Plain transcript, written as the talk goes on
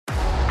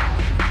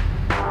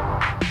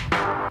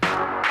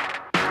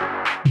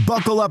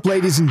Buckle up,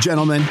 ladies and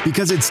gentlemen,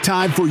 because it's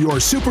time for your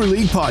Super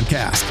League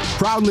podcast,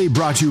 proudly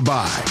brought to you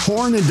by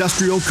Horn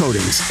Industrial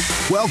Coatings.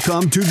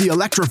 Welcome to the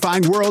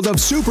electrifying world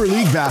of Super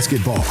League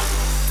basketball.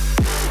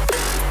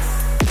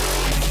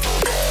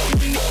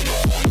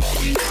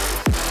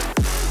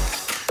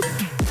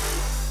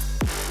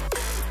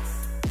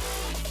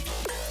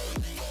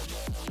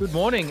 Good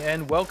morning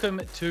and welcome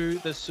to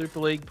the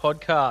Super League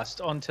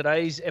podcast. On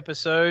today's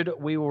episode,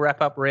 we will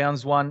wrap up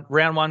round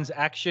one's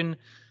action.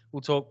 We'll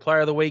talk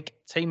player of the week,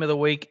 team of the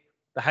week,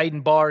 the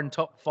Hayden Byron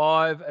top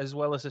 5, as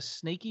well as a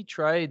sneaky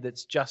trade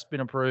that's just been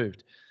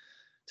approved.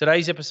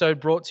 Today's episode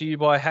brought to you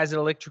by Hazard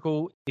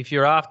Electrical. If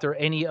you're after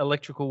any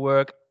electrical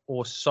work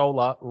or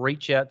solar,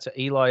 reach out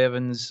to Eli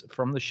Evans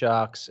from the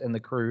Sharks and the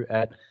crew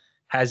at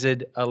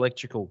Hazard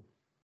Electrical.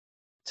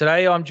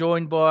 Today, I'm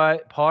joined by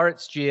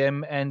Pirates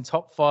GM and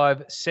top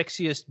 5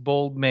 sexiest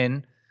bald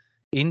men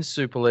in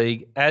Super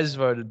League, as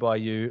voted by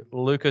you,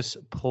 Lucas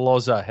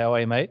Ploz. How are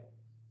you, mate?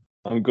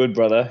 I'm good,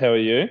 brother. How are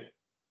you?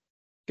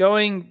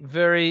 Going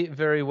very,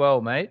 very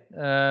well, mate.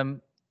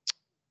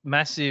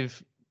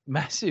 Massive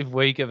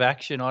week of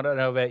action. I don't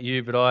know about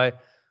you, but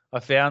I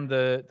found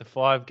the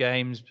 5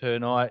 games per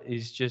night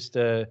is just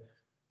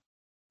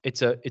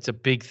it's a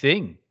big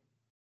thing.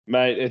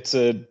 Mate, it's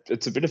a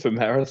bit of a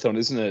marathon,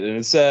 isn't it? And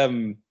it's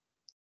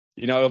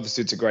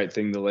obviously it's a great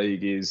thing the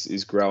league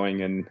is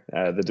growing and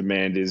the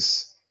demand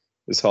is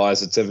as high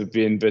as it's ever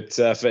been. But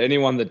for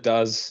anyone that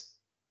does,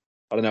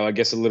 I don't know, I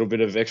guess a little bit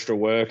of extra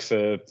work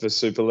for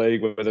Super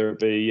League, whether it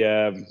be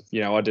I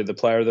did the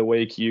player of the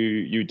week,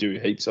 you do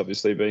heaps,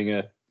 obviously being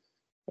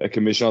a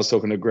commissioner. I was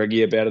talking to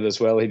Greggy about it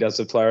as well. He does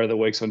the player of the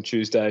weeks on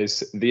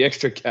Tuesdays. The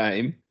extra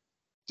game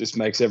just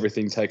makes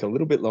everything take a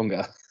little bit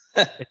longer.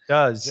 It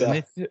does.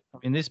 So,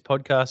 and this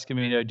podcast can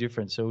be no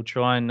different. So we'll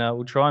try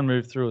and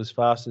move through as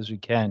fast as we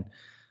can,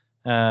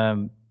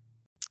 to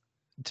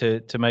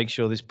make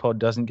sure this pod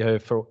doesn't go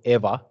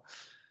forever.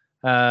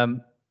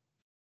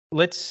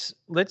 Let's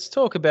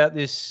talk about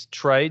this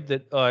trade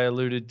that I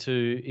alluded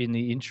to in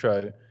the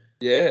intro.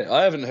 Yeah,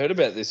 I haven't heard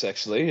about this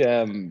actually.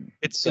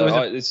 This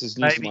is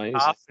news to my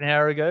ears. Half an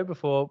hour ago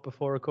before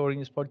recording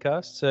this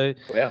podcast. So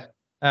wow.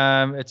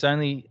 It's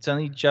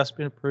only just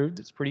been approved.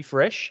 It's pretty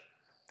fresh.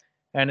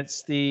 And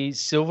it's the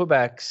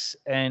Silverbacks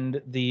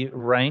and the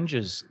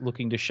Rangers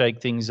looking to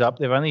shake things up.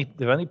 They've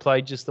only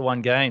played just the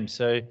one game,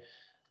 so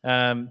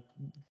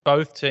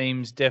both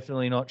teams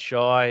definitely not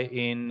shy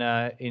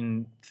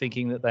in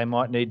thinking that they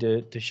might need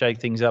to shake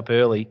things up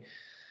early.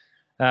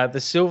 The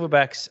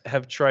Silverbacks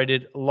have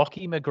traded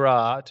Lockie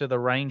McGrath to the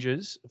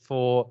Rangers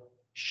for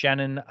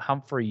Shannon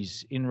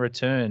Humphreys in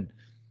return.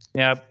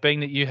 Now,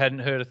 being that you hadn't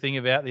heard a thing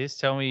about this,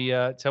 tell me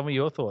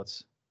your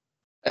thoughts.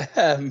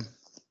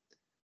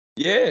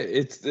 Yeah,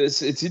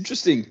 it's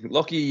interesting.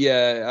 Lockie,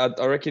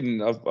 I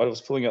reckon I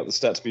was pulling up the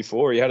stats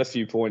before. He had a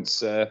few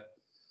points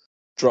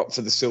drop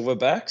for the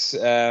Silverbacks.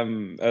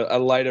 A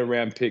later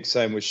round pick,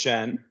 same with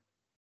Shan.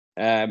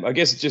 I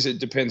guess it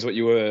depends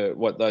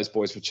what those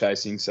boys were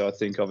chasing. So I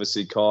think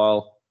obviously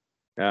Kyle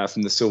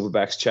from the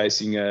Silverbacks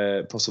chasing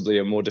possibly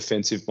a more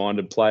defensive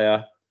minded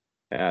player,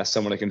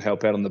 someone who can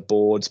help out on the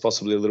boards,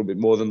 possibly a little bit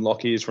more than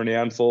Lockie is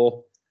renowned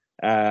for.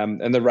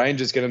 And the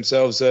Rangers get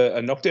themselves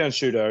a knockdown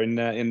shooter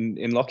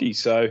in Lockie.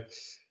 So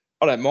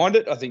I don't mind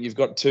it. I think you've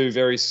got 2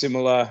 very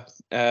similar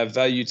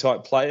value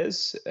type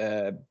players,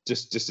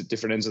 just at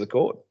different ends of the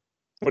court.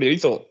 What do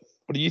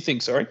you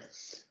think? Sorry.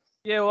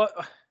 Yeah, well,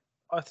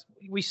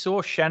 we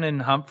saw Shannon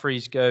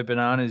Humphreys go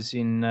bananas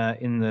in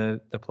the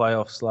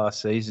playoffs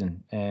last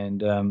season,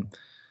 and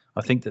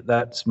I think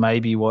that's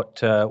maybe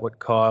what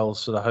Kyle's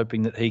sort of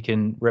hoping that he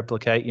can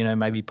replicate.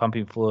 Maybe pump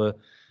him for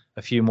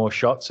a few more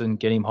shots and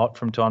get him hot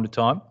from time to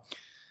time.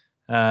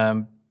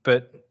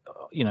 But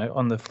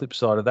on the flip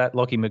side of that,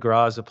 Lockie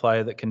McGrath is a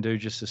player that can do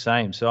just the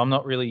same. So I'm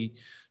not really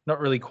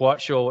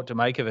quite sure what to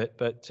make of it.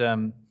 But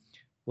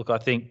look, I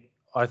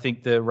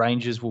think the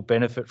Rangers will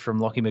benefit from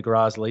Lockie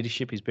McGrath's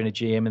leadership. He's been a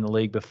GM in the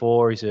league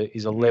before. He's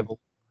a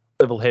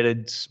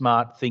level-headed,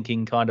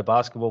 smart-thinking kind of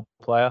basketball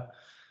player.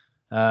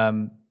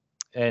 And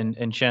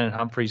Shannon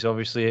Humphreys,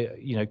 obviously,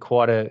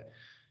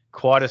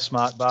 quite a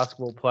smart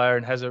basketball player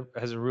and has a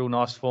real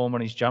nice form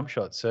on his jump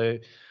shot. So,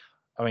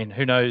 I mean,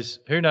 who knows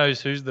who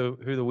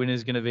the winner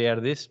is going to be out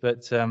of this?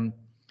 But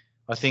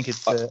I think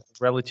it's a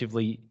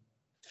relatively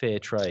fair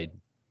trade.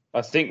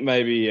 I think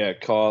maybe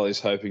Kyle is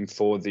hoping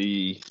for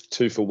the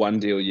 2-for-1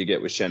 deal you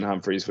get with Shan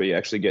Humphreys, where you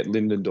actually get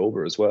Lyndon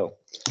Dorber as well,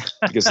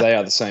 because they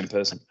are the same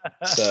person.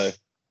 So,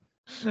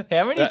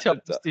 how many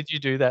times did you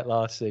do that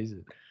last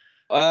season?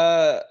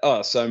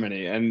 So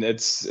many, and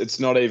it's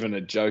not even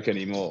a joke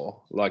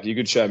anymore. Like, you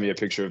could show me a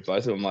picture of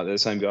both of them, like they're the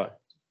same guy.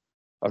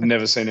 I've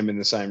never seen them in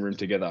the same room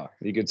together.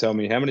 You could tell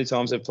me how many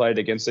times they've played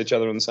against each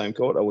other on the same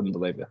court. I wouldn't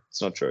believe it.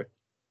 It's not true.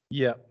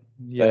 Yeah.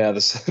 They are the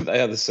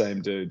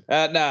same dude. No,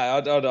 I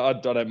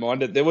don't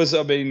mind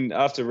it.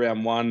 After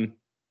round 1,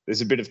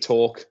 there's a bit of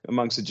talk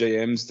amongst the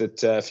GMs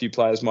that a few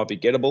players might be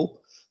gettable,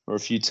 or a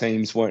few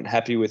teams weren't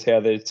happy with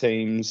how their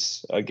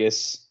teams, I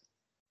guess,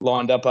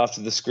 lined up after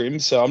the scrim.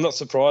 So I'm not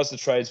surprised the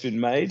trade's been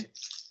made.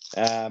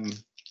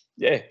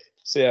 yeah,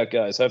 see how it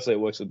goes. Hopefully, it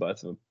works with both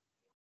of them.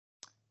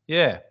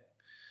 Yeah.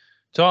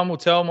 Time will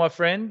tell, my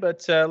friend,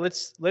 but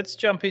let's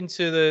jump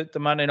into the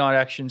Monday night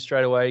action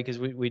straight away because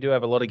we do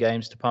have a lot of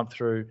games to pump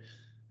through.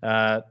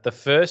 The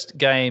first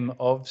game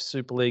of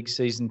Super League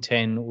Season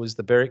 10 was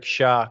the Berwick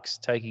Sharks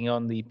taking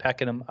on the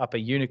Pakenham Upper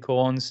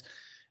Unicorns,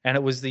 and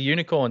it was the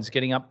Unicorns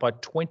getting up by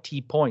 20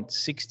 points,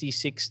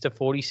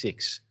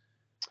 66-46.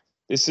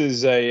 This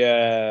is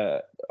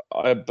I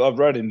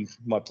wrote in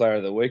my Player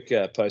of the Week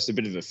post a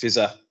bit of a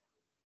fizzer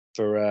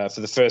for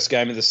the first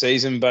game of the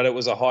season, but it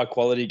was a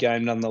high-quality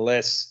game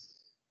nonetheless.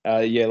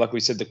 Like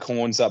we said, the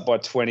Corns up by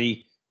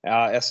 20.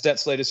 Our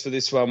stats leaders for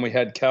this one, we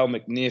had Cal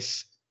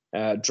McNiff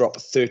drop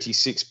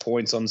 36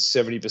 points on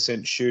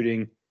 70%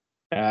 shooting.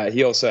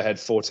 He also had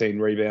 14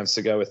 rebounds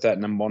to go with that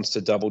and a monster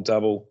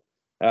double-double.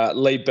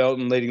 Lee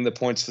Belton leading the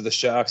points for the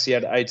Sharks. He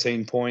had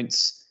 18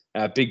 points.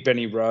 Big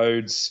Benny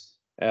Rhodes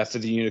for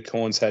the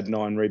Unicorns had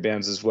 9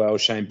 rebounds as well.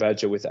 Shane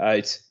Badger with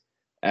 8.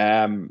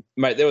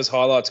 Mate, there was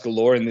highlights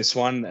galore in this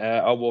one.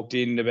 I walked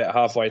in about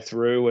halfway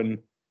through and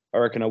I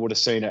reckon I would have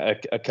seen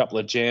a couple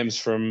of jams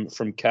from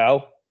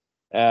Cal.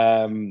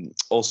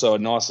 Also a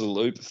nice little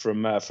loop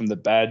from the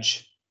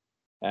Badge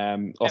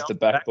off the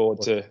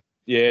backboard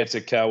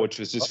to Cal, which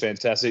was just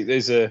fantastic.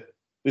 This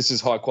is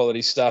high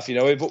quality stuff. You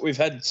know, we've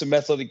had some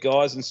athletic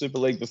guys in Super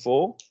League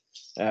before.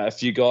 A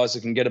few guys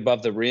that can get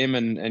above the rim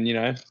and you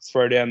know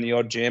throw down the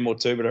odd jam or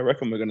two, but I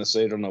reckon we're going to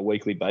see it on a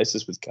weekly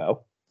basis with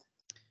Cal.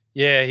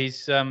 Yeah,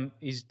 he's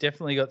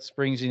definitely got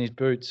springs in his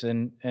boots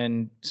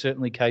and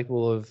certainly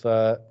capable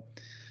of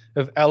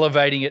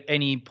elevating at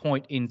any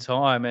point in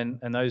time.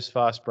 And those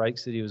fast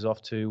breaks that he was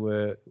off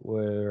to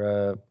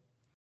were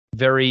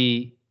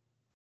very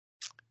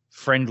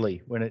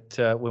friendly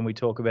when we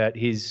talk about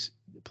his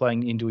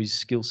playing into his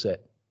skill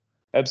set.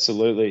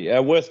 Absolutely.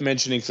 Worth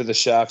mentioning for the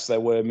Sharks, they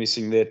were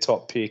missing their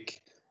top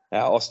pick,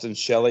 Austin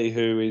Shelley,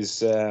 who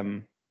is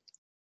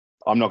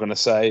I'm not going to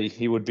say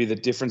he would be the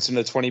difference in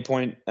a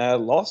 20-point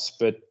loss,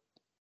 but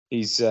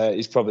he's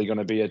probably going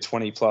to be a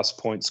 20-plus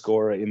point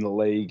scorer in the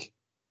league,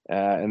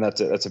 and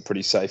that's a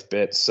pretty safe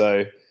bet.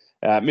 So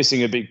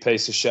missing a big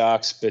piece of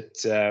Sharks, but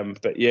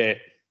yeah,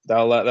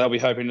 they'll be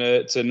hoping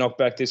to knock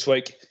back this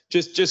week.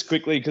 Just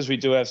quickly, because we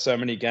do have so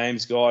many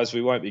games, guys,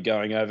 we won't be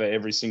going over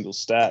every single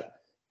stat.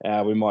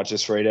 We might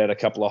just read out a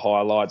couple of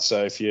highlights.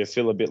 So if you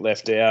feel a bit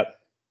left out,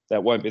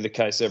 that won't be the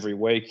case every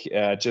week.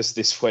 Just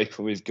this week,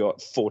 we've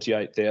got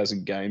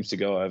 48,000 games to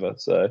go over.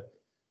 So,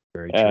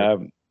 very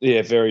true.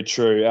 Yeah, very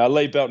true.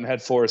 Lee Belton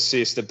had 4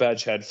 assists. The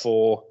Badge had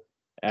 4.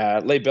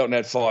 Lee Belton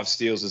had 5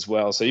 steals as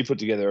well. So he put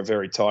together a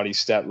very tidy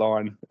stat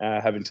line,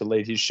 having to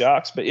lead his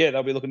Sharks. But yeah,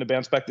 they'll be looking to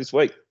bounce back this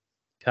week.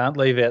 Can't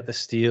leave out the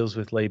steals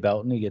with Lee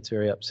Belton. He gets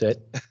very upset.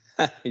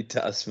 He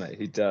does, mate.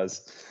 He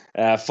does.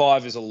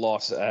 5 is a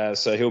lot.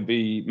 So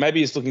maybe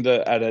he's looking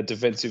to add a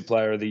Defensive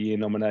Player of the Year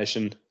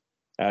nomination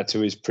to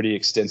his pretty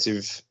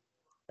extensive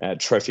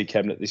trophy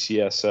cabinet this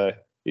year. So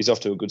he's off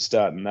to a good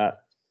start in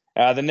that.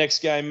 The next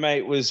game,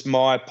 mate, was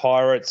my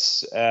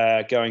Pirates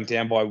going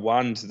down by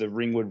 1 to the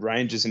Ringwood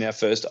Rangers in our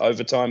first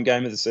overtime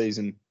game of the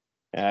season.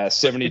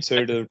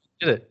 72 to...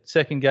 Did it.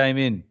 Second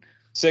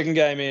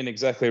game in,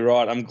 exactly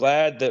right. I'm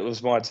glad that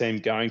was my team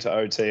going to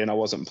OT and I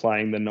wasn't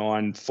playing the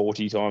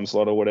 9:40 time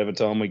slot or whatever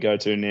time we go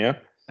to now,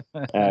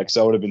 because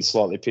I would have been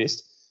slightly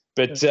pissed.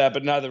 But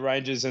no, the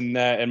Rangers and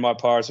my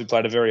Pirates, we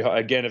played a very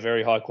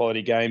high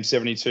quality game,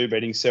 72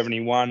 beating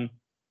 71.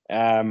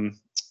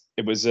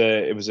 It was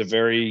a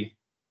very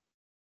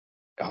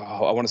I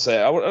don't want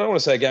to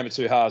say a game of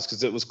two halves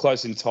because it was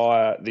close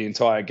the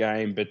entire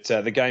game. But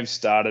the game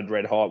started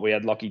red hot. We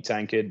had Lockie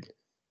Tankard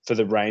for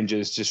the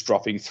Rangers just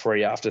dropping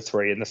 3 after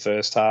 3 in the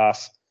first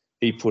half.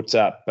 He put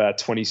up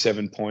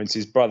 27 points.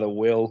 His brother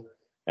Will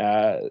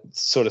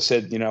sort of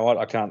said, you know what,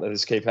 I can't let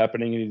this keep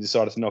happening. And he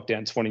decided to knock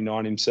down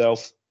 29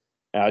 himself.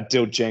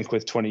 Dill Jenk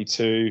with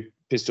 22.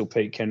 Pistol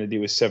Pete Kennedy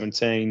with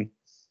 17.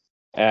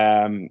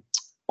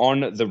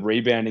 On the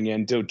rebounding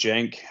end, Dill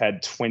Jenk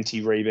had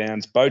 20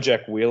 rebounds.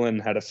 Bojack Whelan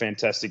had a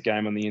fantastic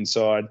game on the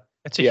inside.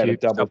 He had a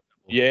double.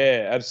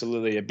 Yeah,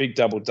 absolutely. A big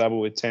double-double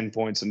with 10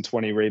 points and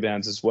 20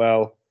 rebounds as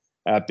well.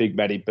 Big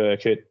Matty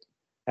Burkett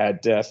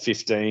had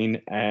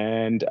 15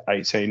 and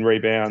 18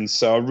 rebounds.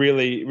 So a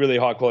really, really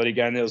high-quality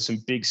game. There was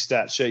some big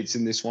stat sheets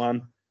in this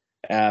one.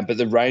 But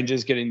the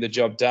Rangers getting the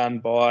job done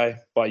by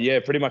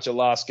pretty much a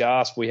last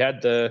gasp. We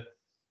had the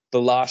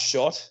last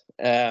shot,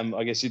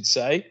 I guess you'd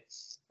say.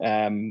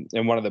 And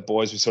one of the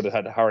boys, we sort of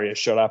had to hurry a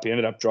shot up. He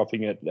ended up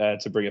dropping it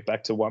to bring it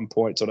back to 1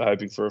 point, sort of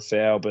hoping for a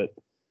foul. But,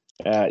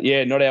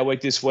 not our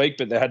week this week,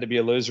 but there had to be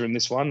a loser in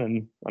this one.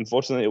 And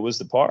unfortunately, it was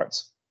the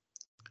Pirates.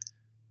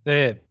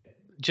 Yeah,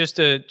 just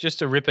a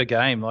ripper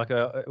game. Like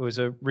it was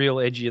a real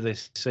edgy of the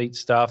seat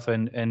stuff.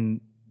 And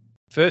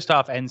first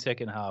half and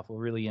second half were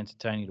really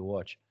entertaining to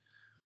watch.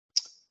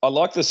 I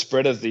like the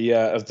spread of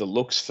the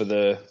looks for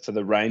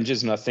the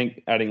Rangers. And I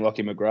think adding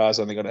Lockie McGrath is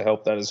only going to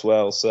help that as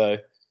well. So,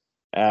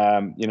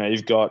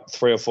 you've got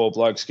 3 or 4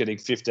 blokes getting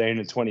 15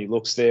 and 20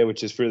 looks there,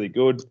 which is really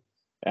good.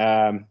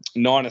 9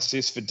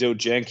 assists for Dill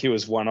Jenk. He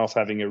was one off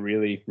having a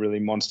really, really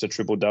monster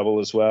triple-double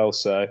as well.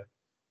 So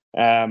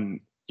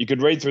you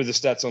could read through the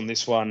stats on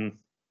this one,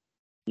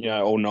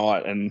 all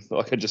night. And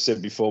like I just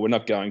said before, we're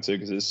not going to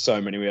because there's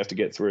so many we have to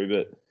get through.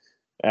 But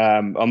I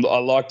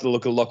like the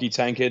look of Lockie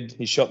Tankard.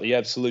 He shot the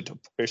absolute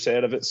piss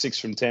out of it, 6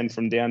 from 10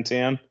 from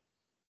downtown.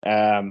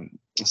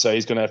 So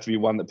he's going to have to be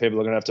one that people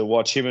are going to have to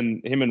watch. Him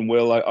and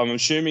Will, I'm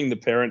assuming the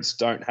parents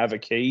don't have a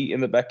key in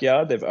the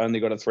backyard. They've only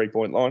got a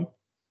 3-point line.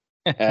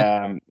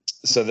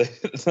 So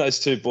those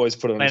two boys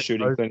put on a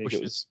shooting clinic.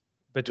 It was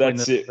between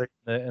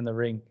the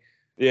ring.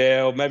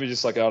 Yeah, or maybe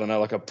just like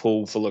a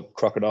pool full of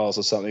crocodiles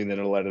or something. Then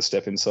it'll let us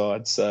step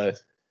inside. So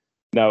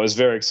no, it was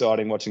very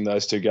exciting watching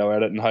those two go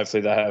at it, and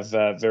hopefully they have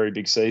very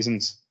big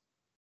seasons.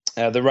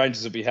 The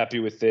Rangers will be happy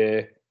with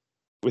their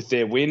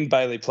win.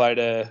 Bailey played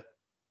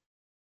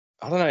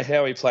I don't know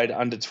how he played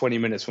under 20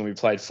 minutes when we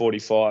played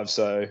 45.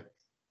 So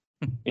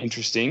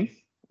interesting.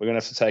 We're going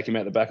to have to take him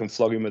out the back and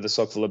flog him with a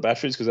sock full of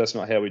batteries because that's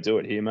not how we do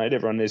it here, mate.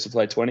 Everyone needs to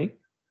play 20.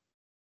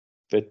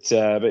 But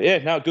yeah,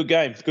 no, good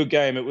game. Good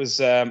game. It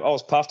was. I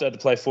was puffed. I had to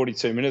play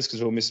 42 minutes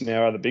because we were missing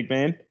our other big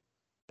man.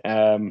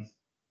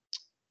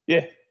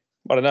 Yeah,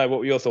 I don't know. What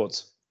were your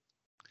thoughts?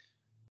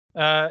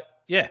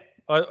 Yeah,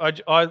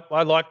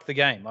 I liked the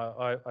game.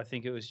 I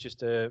think it was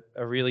just a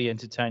really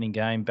entertaining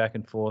game, back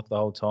and forth the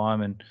whole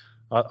time, and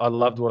I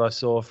loved what I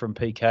saw from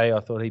PK. I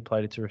thought he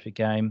played a terrific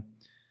game.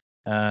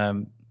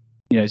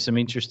 Some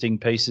interesting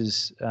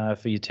pieces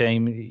for your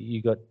team.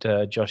 You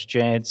got Josh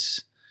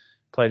Jantz,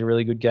 played a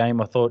really good game.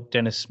 I thought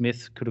Dennis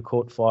Smith could have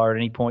caught fire at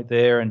any point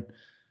there. And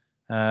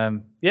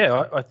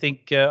I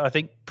think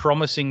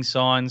promising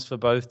signs for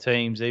both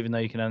teams, even though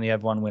you can only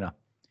have one winner.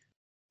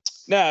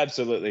 No,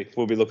 absolutely.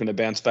 We'll be looking to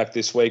bounce back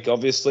this week,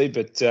 obviously.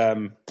 But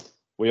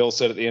we all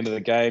said at the end of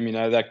the game,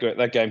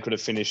 that game could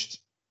have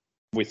finished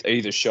with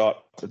either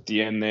shot at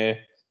the end there.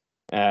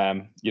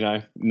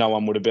 No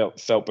one would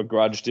have felt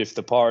begrudged if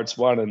the Pirates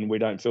won, and we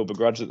don't feel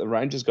begrudged that the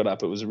Rangers got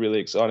up. It was a really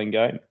exciting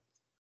game.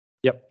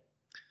 Yep.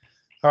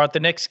 All right, the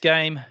next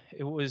game,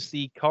 it was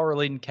the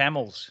Coralline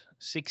Camels,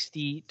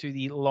 60 to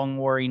the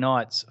Longwarry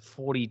Knights,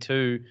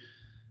 42.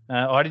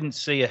 I didn't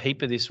see a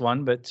heap of this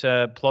one, but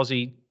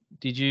Plozzy,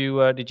 did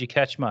you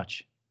catch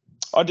much?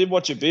 I did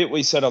watch a bit.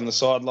 We sat on the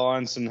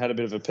sidelines and had a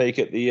bit of a peek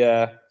at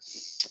the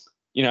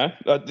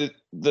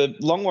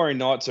Longwarry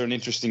Knights are an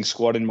interesting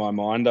squad in my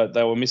mind.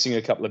 They were missing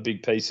a couple of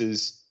big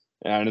pieces,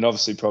 and it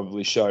obviously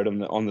probably showed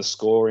on the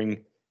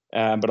scoring.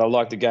 But I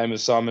like the game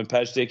of Simon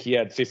Pajdik. He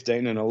had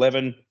 15 and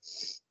 11.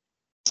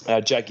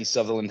 Jakey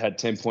Sutherland had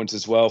 10 points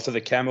as well. For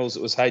the Camels,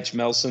 it was H.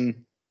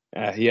 Melson.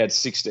 He had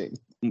 16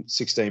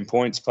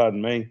 points,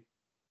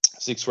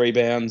 6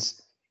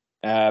 rebounds.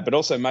 But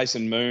also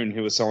Mason Moon,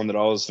 who was someone that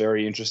I was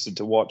very interested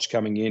to watch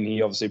coming in.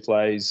 He obviously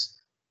plays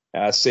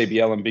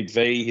CBL and Big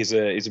V. He's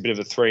a bit of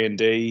a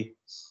 3-and-D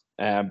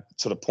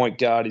sort of point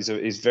guard.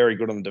 He's very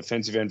good on the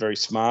defensive end, very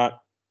smart.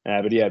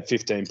 But he had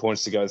 15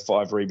 points to go with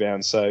 5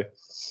 rebounds. So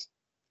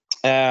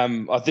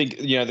I think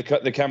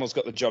the Camels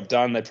got the job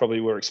done. They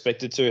probably were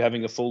expected to,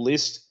 having a full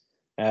list,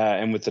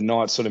 and with the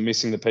Knights sort of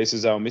missing the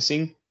pieces they were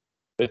missing.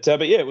 But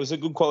yeah, it was a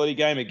good quality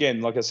game.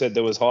 Again, like I said,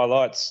 there was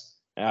highlights.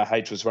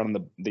 H was running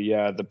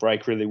the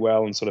break really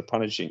well and sort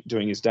of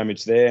doing his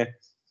damage there.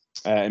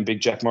 And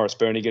big Jack Morris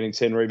Burney getting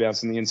 10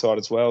 rebounds on the inside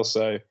as well.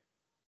 So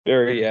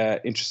very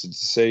interested to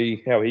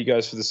see how he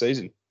goes for the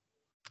season.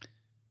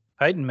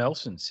 Hayden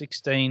Melson,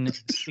 16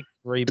 6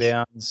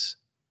 rebounds,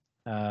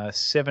 9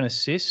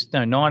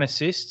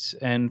 assists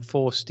and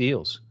 4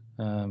 steals.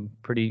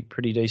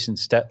 Pretty decent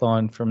stat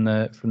line from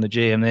the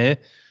GM there.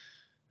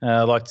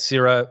 Like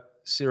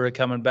Syrah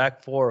coming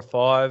back 4 or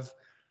 5,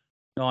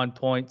 9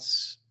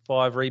 points,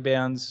 5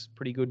 rebounds.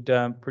 Pretty good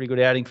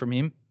outing from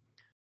him.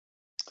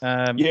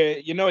 Yeah,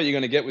 you know what you're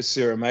going to get with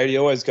Syrah, mate. He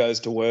always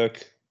goes to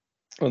work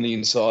on the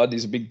inside.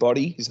 He's a big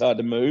body. He's hard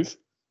to move.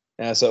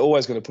 So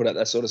always going to put out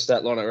that sort of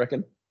stat line, I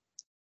reckon.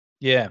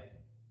 Yeah.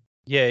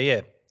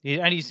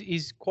 And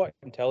he's quite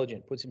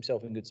intelligent. Puts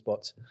himself in good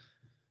spots.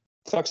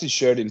 Tucks his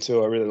shirt in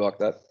too. I really like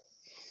that.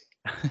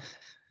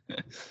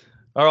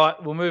 All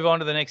right, we'll move on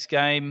to the next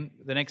game.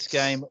 The next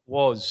game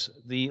was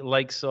the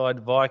Lakeside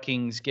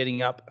Vikings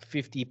getting up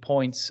 50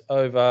 points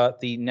over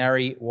the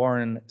Narre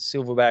Warren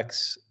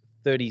Silverbacks,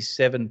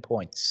 37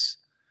 points.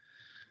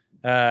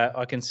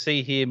 I can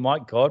see here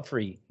Mike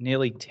Godfrey,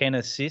 nearly 10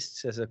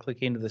 assists as I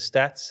click into the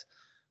stats.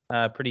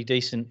 Pretty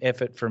decent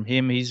effort from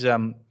him. He's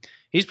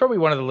probably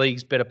one of the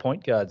league's better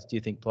point guards, do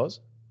you think, Ploz?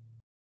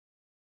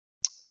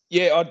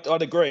 Yeah,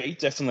 I'd agree,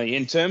 definitely.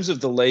 In terms of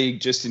the league,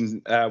 just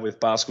in with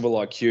basketball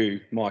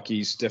IQ,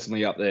 Mikey's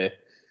definitely up there.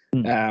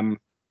 And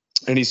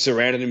he's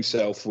surrounded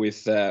himself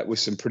with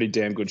some pretty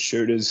damn good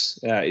shooters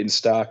in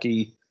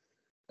Starkey,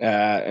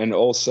 and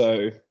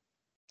also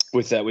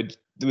with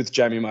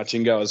Jamie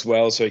Marchingo as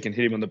well, so he can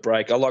hit him on the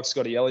break. I like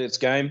Scotty Elliott's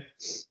game.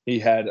 He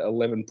had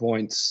 11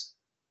 points.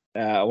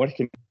 I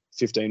reckon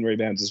 15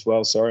 rebounds as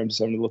well. Sorry, I'm just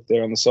having a look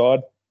there on the side.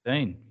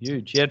 15,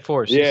 huge. He had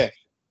 4 assists. Yeah.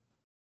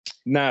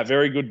 No,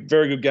 very good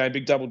game.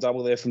 Big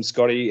double there from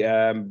Scotty.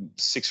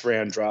 6th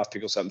round draft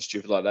pick or something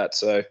stupid like that.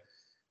 So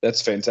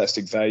that's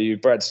fantastic value.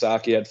 Brad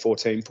Starkey had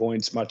 14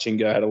 points.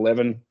 Machingo had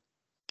 11.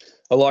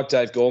 I like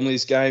Dave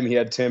Gormley's game. He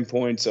had 10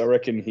 points. I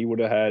reckon he would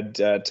have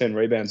had 10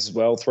 rebounds as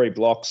well, 3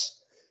 blocks.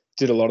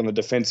 Did a lot on the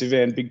defensive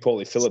end. Big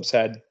Paulie Phillips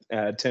had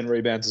 10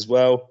 rebounds as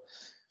well.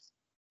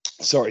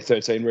 Sorry,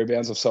 13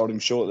 rebounds. I've sold him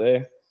short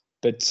there.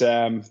 But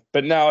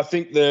no, I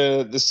think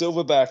the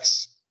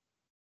Silverbacks,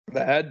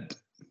 they had,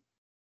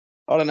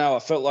 I don't know, I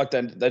felt like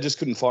they just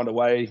couldn't find a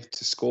way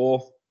to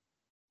score.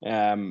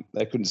 They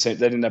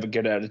didn't have a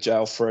get out of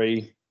jail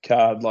free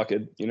card like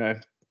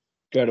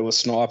go to a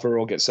sniper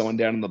or get someone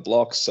down in the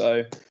block.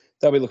 So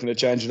they'll be looking to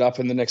change it up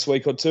in the next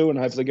week or two and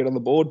hopefully get on the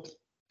board.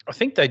 I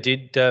think they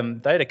did. They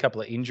had a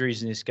couple of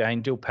injuries in this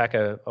game. Dill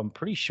Packer, I'm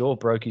pretty sure,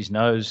 broke his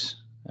nose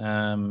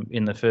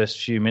in the first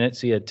few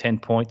minutes. He had 10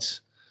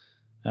 points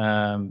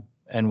and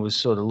was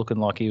sort of looking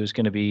like he was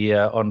going to be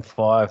on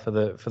fire for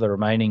the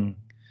remaining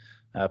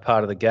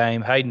part of the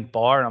game. Hayden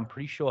Byron, I'm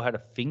pretty sure, had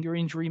a finger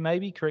injury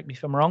maybe. Correct me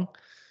if I'm wrong.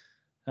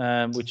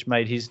 Which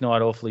made his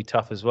night awfully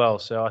tough as well.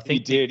 So I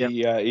think he did.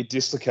 He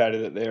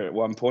dislocated it there at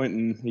one point,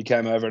 and he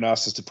came over and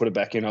asked us to put it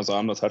back in. I was like,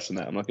 I'm not touching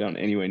that. I'm not going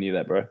anywhere near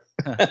that, bro.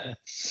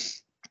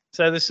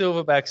 So the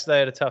Silverbacks, they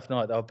had a tough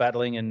night. They were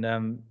battling,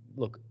 and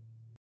look,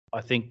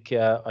 I think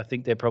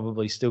they're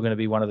probably still going to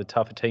be one of the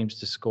tougher teams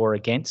to score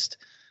against.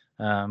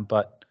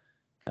 But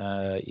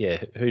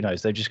who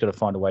knows? They've just got to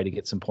find a way to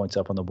get some points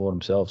up on the board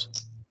themselves.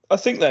 I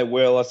think they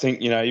will. I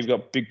think you've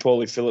got Big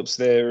Paulie Phillips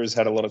there, who's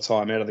had a lot of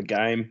time out of the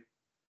game.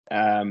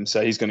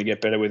 So he's going to get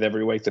better with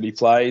every week that he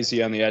plays.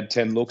 He only had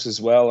 10 looks as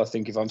well. I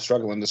think if I'm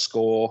struggling to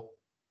score,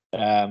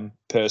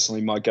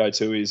 personally, my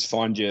go-to is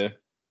find your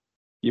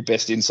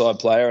best inside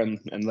player and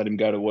let him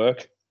go to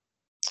work.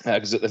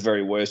 Because at the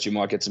very worst, you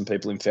might get some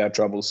people in foul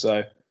trouble.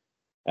 So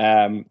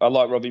I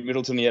like Robbie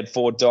Middleton. He had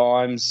 4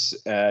 dimes.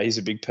 He's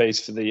a big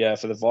piece for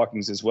the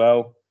Vikings as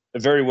well. A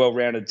very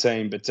well-rounded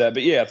team. But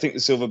yeah, I think the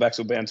Silverbacks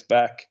will bounce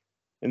back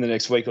in the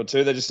next week or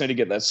two. They just need to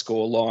get that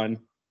score line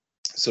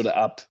sort of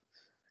up.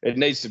 It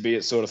needs to be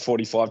at sort of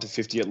 45 to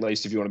 50 at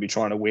least if you want to be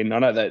trying to win. I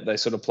know they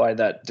sort of play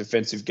that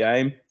defensive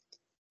game,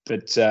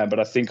 but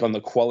I think on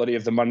the quality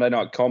of the Monday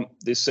night comp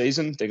this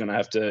season, they're going to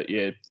have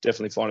to,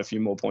 definitely find a few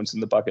more points in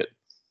the bucket.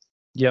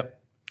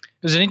 Yep.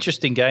 It was an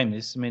interesting game,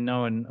 this.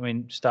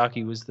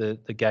 Starkey was the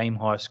game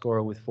high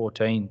scorer with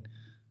 14,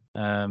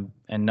 and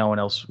no one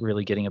else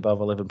really getting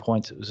above 11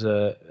 points. It was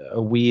a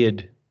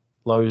weird,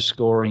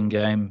 low-scoring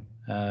game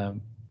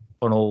on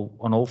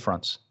all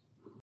fronts.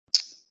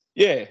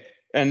 Yeah.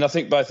 And I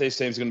think both these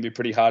teams are going to be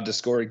pretty hard to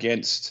score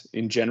against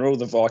in general.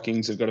 The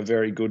Vikings have got a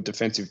very good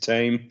defensive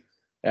team.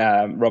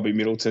 Robbie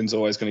Middleton's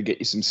always going to get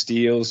you some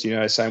steals,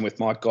 same with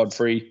Mike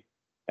Godfrey.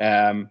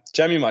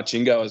 Jamie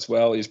Machingo as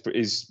well is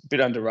a bit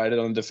underrated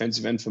on the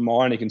defensive end for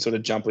mine. He can sort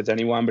of jump with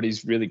anyone, but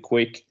he's really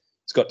quick.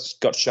 He's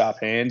got sharp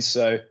hands.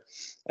 So,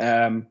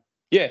 you're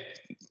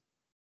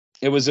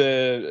always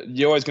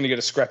going to get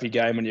a scrappy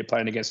game when you're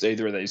playing against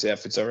either of these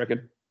outfits, I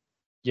reckon.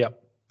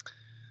 Yep.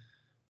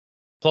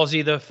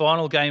 Plozzy, the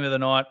final game of the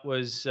night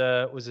was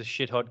a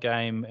shit-hot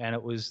game, and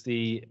it was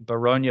the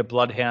Baronia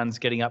Bloodhounds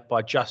getting up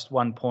by just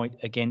 1 point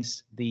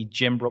against the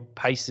Gembrook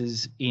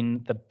Pacers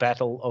in the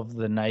Battle of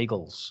the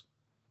Nagels.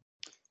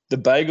 The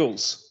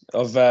Bagels.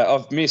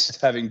 I've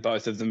missed having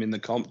both of them in the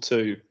comp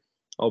too,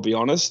 I'll be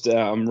honest.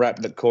 I'm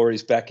rapt that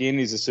Corey's back in.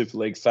 He's a Super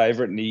League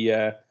favourite, and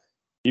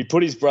he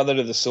put his brother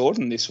to the sword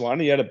in this one.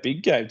 He had a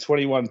big game,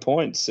 21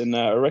 points, and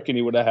I reckon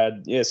he would have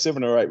had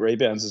 7 or 8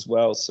 rebounds as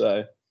well.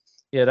 So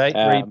yeah, 8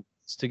 rebounds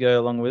to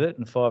go along with it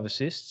and 5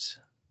 assists.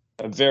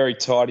 A very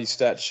tidy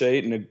stat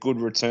sheet and a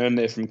good return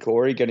there from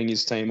Corey, getting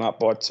his team up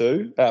by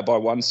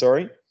 1.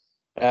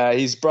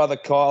 His brother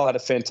Kyle had a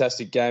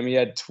fantastic game. He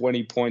had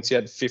 20 points. He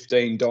had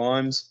 15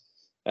 dimes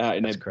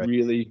in a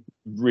really,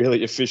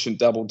 really efficient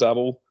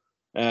double-double.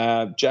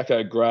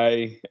 Jacko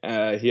Gray,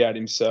 he had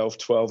himself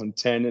 12 and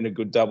 10 in a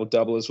good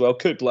double-double as well.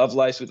 Coop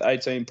Lovelace with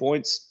 18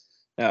 points.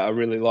 I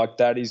really like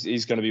that.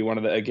 He's going to be one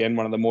of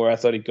the more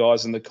athletic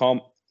guys in the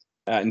comp.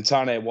 And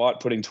Tane White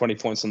putting 20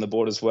 points on the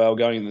board as well,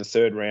 going in the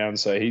 3rd round.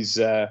 So he's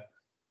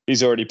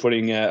already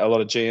putting a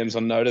lot of GMs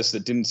on notice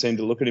that didn't seem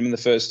to look at him in the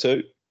first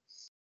 2.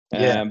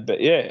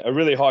 But yeah, a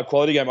really high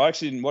quality game. I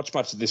actually didn't watch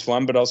much of this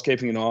one, but I was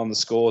keeping an eye on the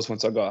scores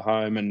once I got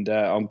home, and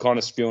I'm kind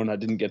of spewing I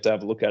didn't get to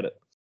have a look at it.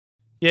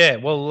 Yeah,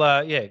 well,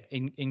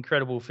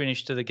 incredible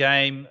finish to the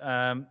game.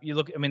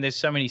 There's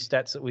so many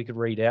stats that we could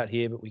read out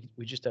here, but we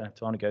just don't have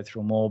time to go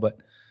through them all. But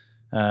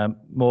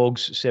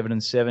Morgs 7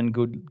 and 7,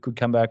 good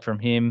comeback from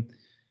him.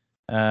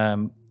 I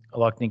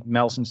like Nick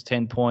Melson's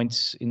 10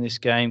 points in this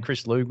game.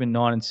 Chris Lugman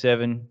 9 and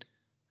 7.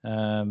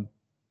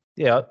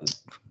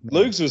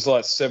 Luke's was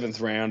like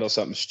 7th round or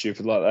something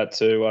stupid like that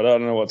too. I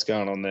don't know what's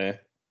going on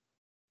there.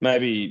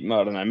 Maybe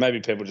I don't know.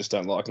 Maybe people just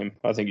don't like him.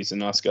 I think he's a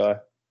nice guy,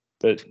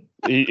 but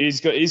he's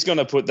going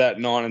to put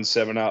that 9 and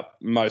 7 up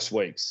most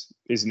weeks,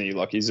 isn't he?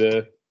 Like he's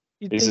a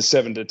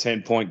 7 to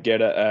 10 point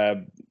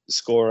getter,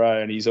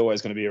 scorer, and he's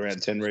always going to be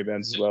around 10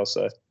 rebounds as well.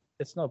 So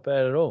it's not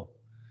bad at all.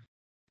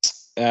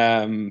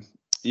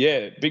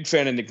 Big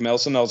fan of Nick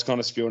Melson. I was kind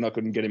of spewing I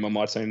couldn't get him on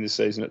my team this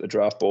season at the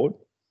draft board.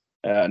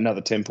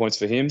 another 10 points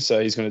for him.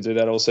 So he's going to do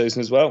that all season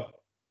as well.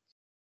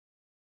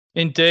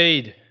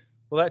 Indeed.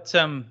 Well,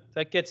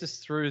 that gets us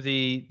through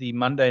the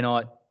Monday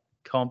night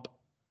comp,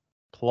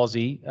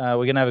 Plozzy. We're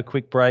going to have a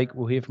quick break.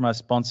 We'll hear from our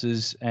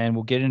sponsors and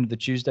we'll get into the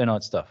Tuesday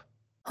night stuff.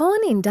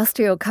 Horn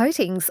Industrial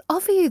Coatings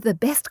offer you the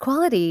best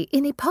quality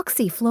in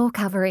epoxy floor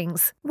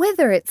coverings.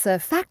 Whether it's a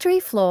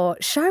factory floor,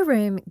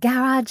 showroom,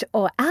 garage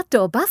or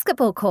outdoor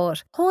basketball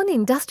court, Horn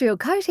Industrial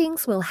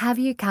Coatings will have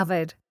you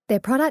covered. Their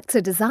products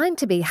are designed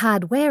to be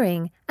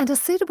hard-wearing and are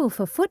suitable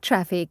for foot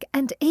traffic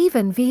and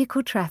even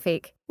vehicle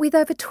traffic. With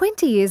over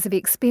 20 years of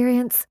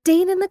experience,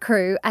 Dean and the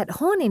crew at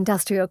Horn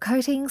Industrial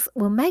Coatings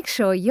will make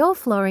sure your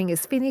flooring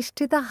is finished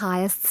to the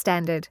highest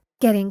standard.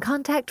 Get in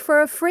contact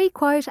for a free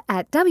quote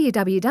at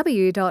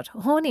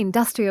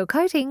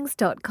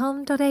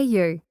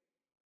www.hornindustrialcoatings.com.au.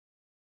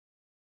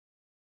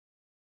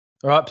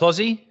 All right,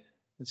 Plozzy,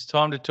 it's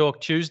time to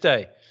talk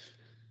Tuesday.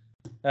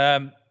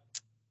 B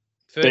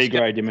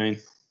grade, you mean?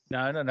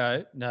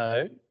 No,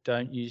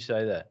 don't you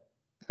say that.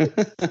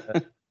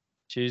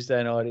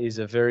 Tuesday night is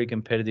a very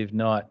competitive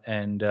night,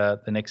 and the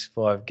next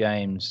 5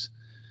 games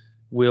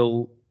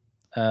will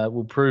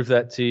prove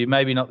that to you.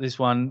 Maybe not this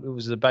one. It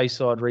was the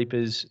Bayside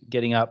Reapers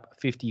getting up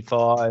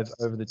 55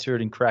 over the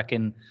Tooradin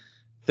Kraken,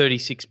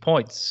 36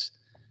 points.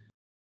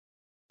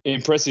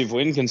 Impressive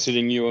win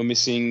considering you were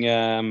missing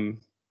Cam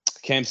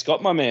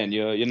Scott, my man,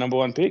 your number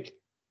 1 pick.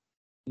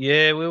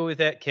 Yeah, we were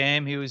without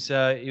Cam. He was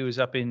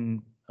up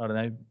in, I don't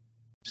know,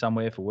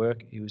 somewhere for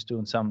work. He was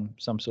doing some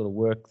sort of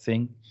work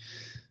thing.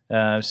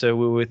 So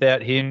we were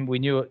without him. We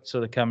knew it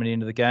sort of coming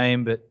into the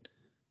game, but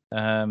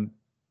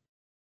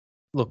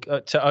look,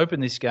 to open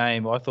this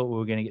game, I thought we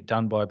were going to get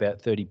done by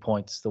about 30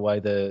 points the way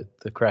the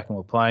Kraken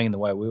were playing and the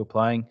way we were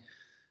playing.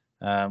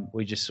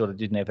 We just sort of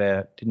didn't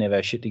have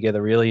our shit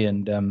together really,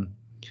 and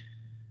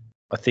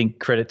I think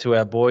credit to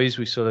our boys,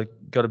 we sort of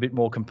got a bit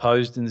more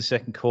composed in the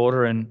second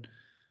quarter, and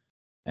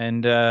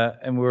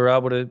we were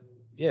able to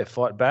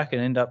fight back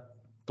and end up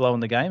blowing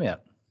the game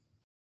out.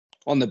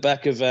 On the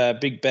back of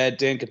big bad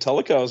Dan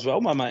Catolico as well,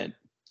 my mate.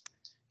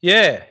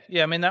 Yeah.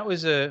 I mean that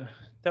was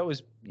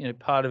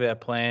part of our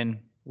plan,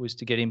 was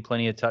to get him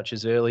plenty of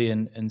touches early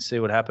and see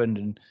what happened,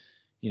 and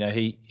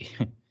he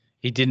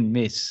didn't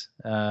miss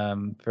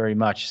very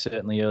much,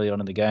 certainly early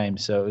on in the game.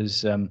 So it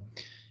was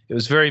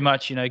very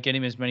much get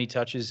him as many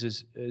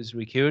touches as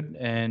we could,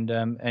 and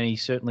he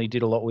certainly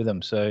did a lot with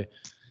them. So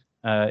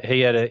he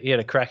had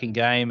a cracking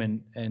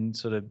game and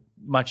sort of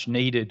much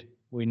needed.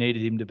 We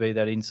needed him to be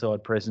that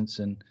inside presence,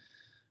 and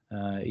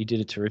he did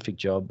a terrific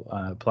job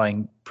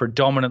playing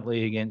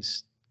predominantly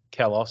against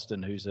Cal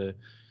Austin, who's a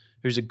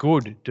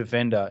good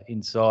defender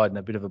inside and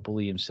a bit of a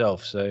bully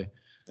himself. So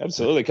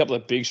absolutely, a couple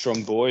of big,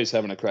 strong boys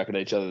having a crack at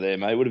each other there,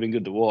 mate. Would have been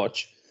good to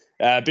watch.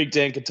 Big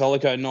Dan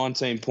Catolico,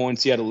 19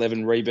 points. He had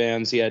 11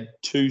 rebounds. He had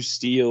 2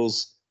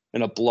 steals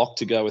and a block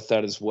to go with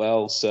that as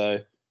well. So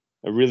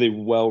a really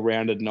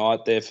well-rounded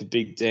night there for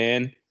Big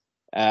Dan.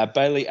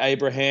 Bailey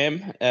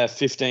Abraham,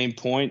 15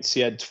 points. He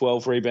had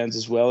 12 rebounds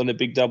as well and a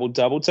big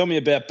double-double. Tell me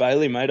about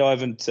Bailey, mate. I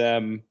haven't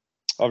had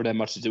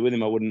much to do with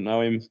him. I wouldn't know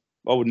him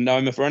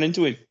if I ran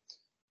into him.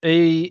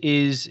 He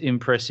is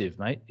impressive,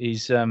 mate.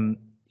 He's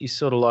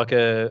sort of like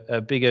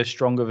a bigger,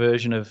 stronger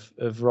version of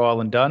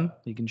Rylan Dunn.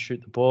 He can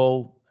shoot the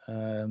ball.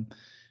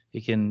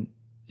 He can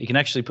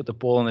actually put the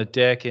ball on the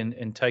deck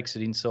and takes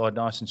it inside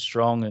nice and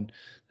strong. And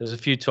there's a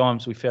few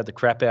times we fouled the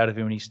crap out of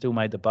him and he still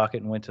made the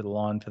bucket and went to the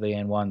line for the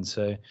and one.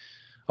 So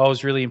I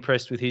was really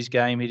impressed with his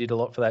game. He did a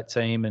lot for that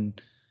team,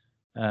 and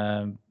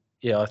I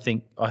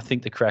think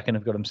the Kraken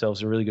have got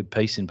themselves a really good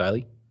piece in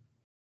Bailey.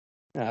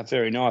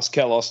 Very nice.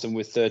 Cal Austin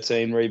with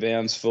 13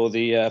 rebounds for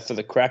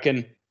the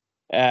Kraken.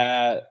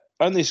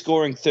 Only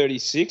scoring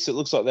 36. It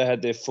looks like they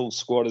had their full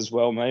squad as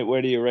well, mate.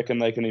 Where do you reckon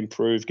they can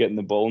improve getting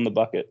the ball in the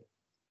bucket?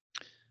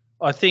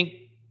 I think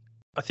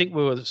we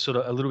were sort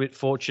of a little bit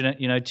fortunate.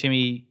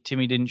 Timmy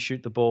didn't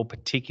shoot the ball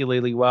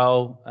particularly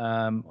well.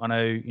 I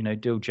know,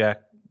 Dill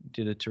Jack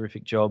did a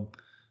terrific job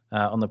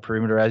on the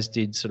perimeter, as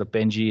did sort of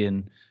Benji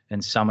and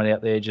Summit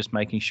out there, just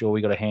making sure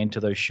we got a hand to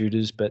those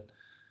shooters. But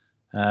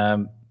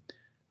I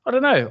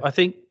don't know. I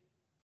think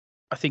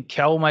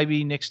Cal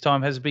maybe next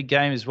time has a big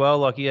game as well.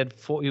 Like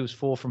he was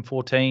 4 from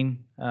 14.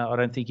 I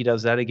don't think he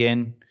does that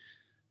again.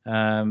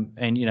 And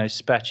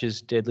Spatch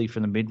is deadly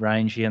from the mid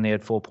range. He only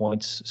had 4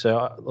 points.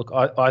 So look,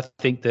 I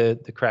think the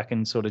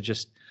Kraken sort of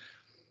just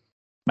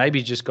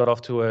got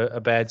off to a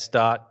bad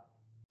start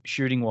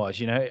shooting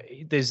wise.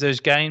 There's those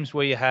games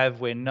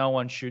where no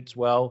one shoots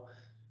well.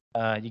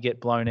 You get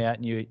blown out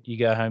and you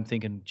go home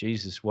thinking,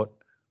 Jesus, what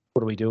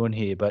are we doing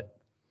here? But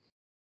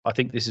I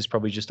think this is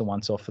probably just a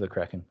once off for the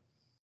Kraken.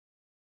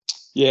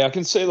 Yeah, I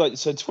can see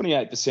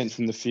 28%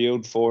 from the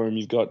field for him.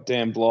 You've got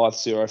Dan Blythe,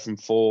 0 from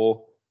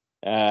 4.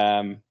 Like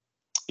I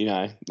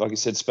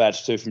said,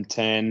 Spatch 2 from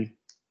 10.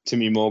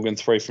 Timmy Morgan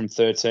 3 from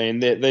 13.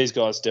 These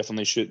guys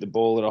definitely shoot the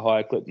ball at a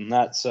higher clip than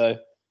that. So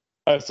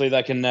hopefully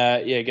they can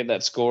get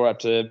that score up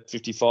to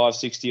 55,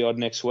 60 odd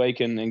next week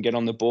and get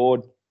on the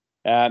board.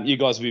 You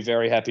guys will be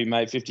very happy,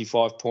 mate.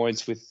 55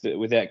 points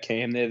without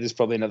Cam there. There's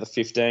probably another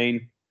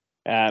 15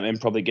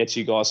 and probably gets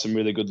you guys some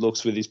really good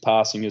looks with his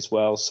passing as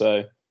well.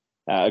 So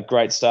a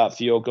great start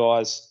for your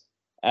guys.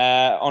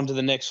 On to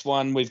the next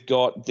one. We've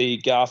got the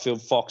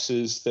Garfield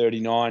Foxes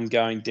 39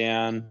 going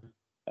down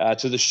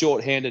to the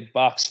short-handed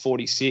Bucks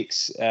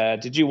 46.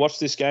 Did you watch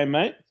this game,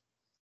 mate?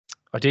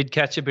 I did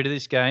catch a bit of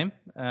this game,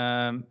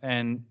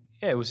 and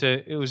yeah, it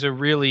was a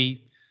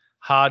really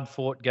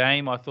hard-fought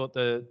game. I thought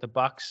the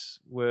Bucks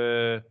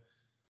were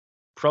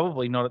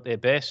probably not at their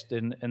best,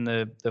 and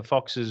the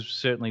Foxes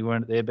certainly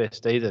weren't at their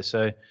best either.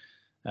 So,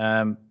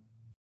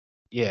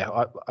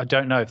 yeah, I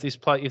don't know if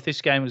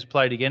this game was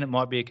played again, it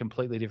might be a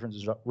completely different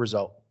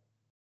result.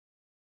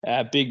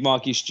 Big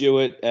Mikey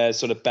Stewart,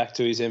 sort of back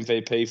to his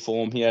MVP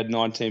form. He had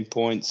 19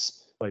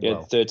 points, he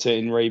had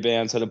 13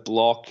 rebounds, had a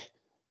block,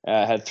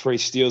 had 3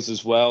 steals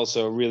as well.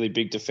 So a really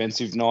big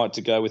defensive night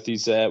to go with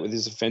his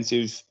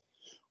offensive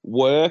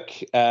work.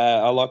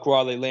 I like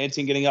Riley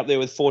Lanting getting up there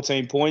with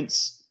 14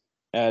 points.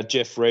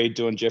 Jeff Reed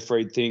doing Jeff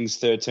Reed things,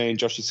 13.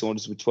 Joshy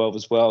Saunders with 12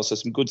 as well. So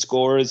some good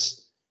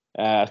scorers.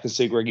 I can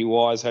see Greggy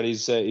Wise had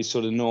his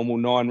sort of normal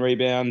 9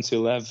 rebounds.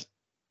 He'll have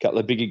a couple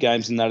of bigger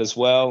games than that as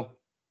well.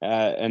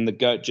 And the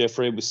GOAT Jeff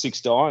Reed with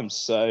 6 dimes.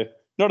 So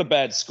not a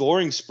bad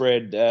scoring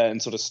spread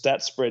and sort of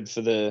stat spread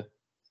for the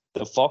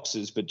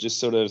Foxes, but just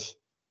sort of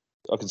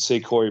I can see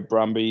Corey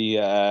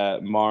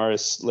Brumby,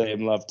 Morris,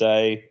 Liam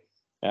Loveday,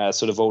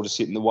 sort of all just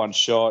hitting the one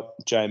shot.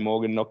 Jay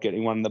Morgan not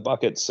getting one in the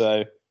bucket.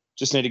 So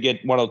just need to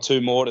get 1 or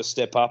 2 more to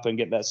step up and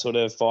get that sort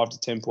of 5 to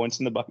 10 points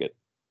in the bucket.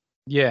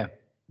 Yeah,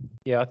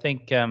 I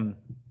think. I don't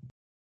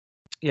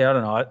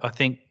know. I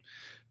think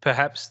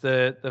perhaps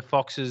the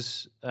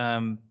Foxes.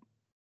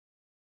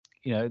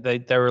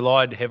 They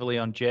relied heavily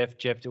on Jeff.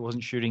 Jeff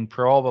wasn't shooting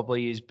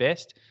probably his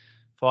best.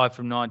 5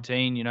 from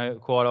 19.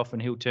 Quite often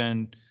he'll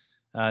turn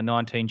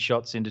 19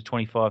 shots into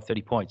 25,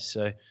 30 points.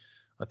 So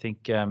I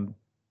think,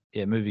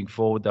 moving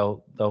forward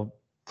they'll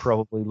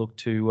probably look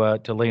to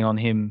lean on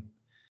him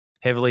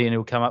heavily, and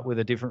he'll come up with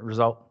a different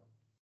result.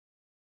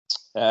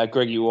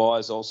 Greggy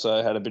Wise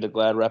also had a bit of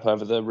glad wrap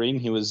over the ring.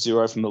 He was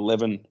 0 from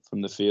 11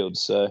 from the field,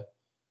 so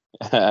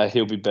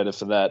he'll be better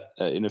for that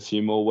in a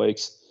few more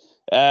weeks.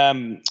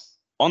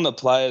 On the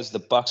players the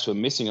Bucks were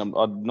missing,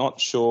 I'm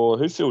not sure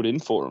who filled in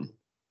for them.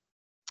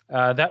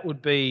 That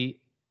would be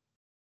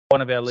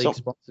one of our league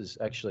sponsors,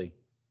 actually.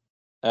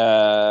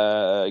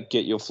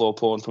 Get your floor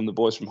porn from the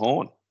boys from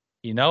Horn.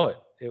 You know it.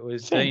 It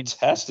was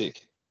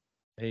fantastic.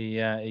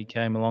 He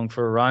came along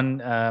for a run.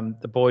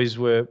 The boys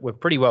were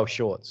pretty well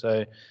short,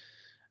 so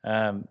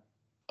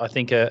I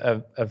think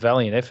a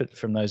valiant effort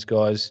from those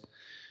guys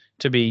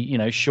to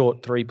be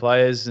short 3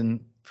 players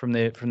and from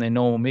their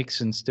normal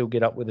mix and still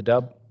get up with a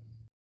dub.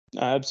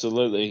 No,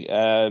 absolutely.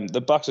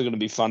 The Bucks are going to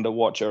be fun to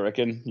watch, I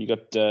reckon. You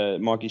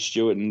got Mikey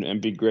Stewart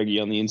and Big Greggy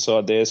on the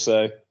inside there,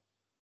 so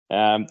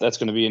that's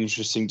going to be an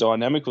interesting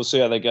dynamic. We'll see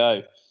how they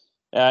go.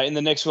 In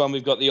the next one,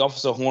 we've got the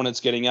Officer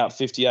Hornets getting up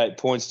 58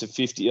 points to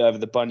 50 over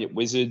the Bunyip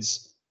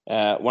Wizards.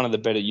 One of the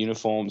better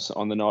uniforms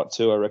on the night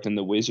too, I reckon,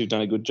 the Wiz. You've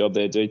done a good job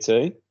there,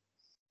 DT.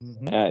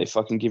 Mm-hmm. If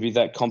I can give you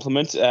that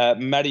compliment.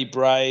 Matty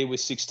Bray with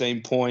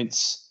 16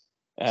 points.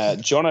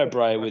 John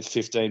O'Bray with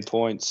 15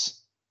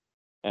 points.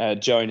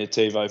 Joey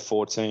Nativo,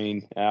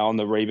 14. On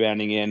the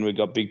rebounding end, we've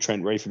got Big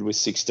Trent Reeford with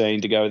 16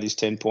 to go with his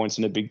 10 points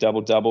and a big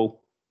double-double.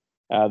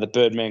 The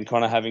Birdman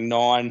Connor having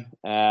 9.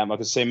 I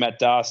can see Matt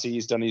Darcy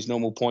has done his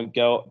normal point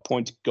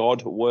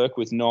god work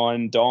with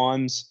 9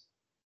 dimes.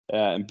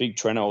 And Big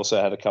Trent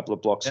also had a couple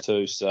of blocks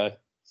too. So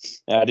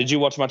did you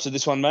watch much of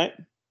this one, mate?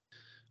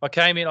 I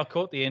came in, I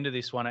caught the end of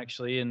this one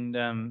actually, and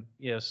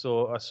I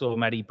saw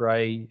Matty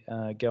Bray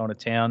go on to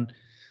town.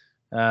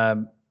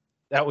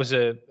 That was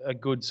a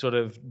good sort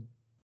of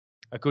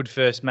a good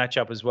first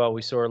matchup as well.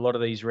 We saw a lot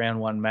of these round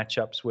 1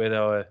 matchups where they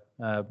were,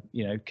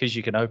 because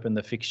you can open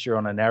the fixture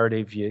on a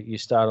narrative. You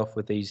start off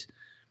with these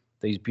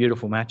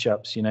beautiful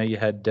matchups.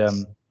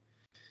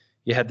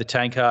 You had the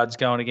Tankards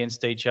going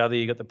against each other.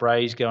 You got the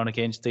Brays going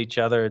against each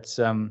other. It's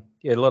a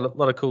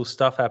lot of cool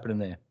stuff happening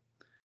there.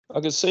 I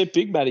can see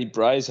Big Matty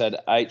Brays had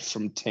 8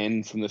 from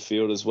 10 from the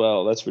field as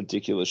well. That's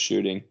ridiculous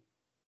shooting.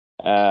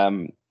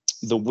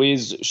 The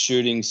Wiz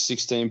shooting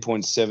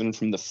 16.7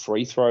 from the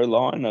free throw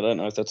line. I don't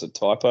know if that's a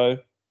typo,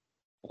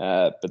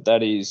 but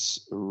that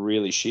is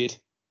really shit.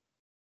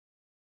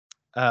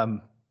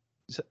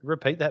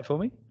 Repeat that for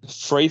me.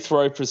 Free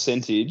throw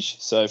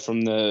percentage. So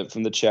from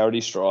the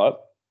charity stripe,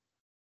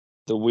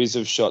 the Wiz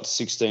have shot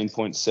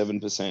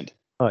 16.7%.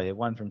 Oh yeah,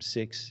 1 from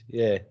 6.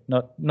 Yeah,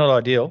 not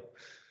ideal.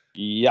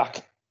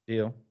 Yuck.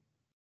 Deal.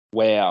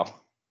 Wow.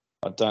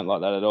 I don't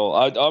like that at all.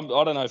 I don't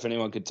know if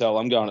anyone could tell.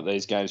 I'm going at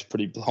these games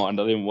pretty blind.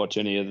 I didn't watch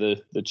any of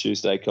the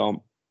Tuesday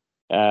comp.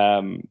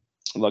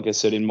 Like I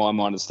said, in my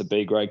mind, it's the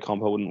B grade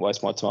comp. I wouldn't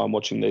waste my time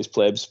watching these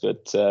plebs,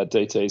 but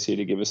DT's here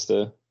to give us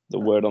the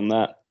word on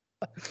that.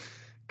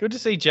 Good to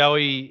see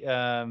Joey,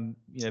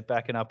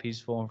 backing up his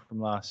form from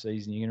last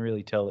season. You can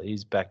really tell that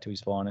he's back to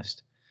his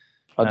finest.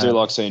 I do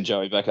like seeing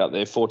Joey back up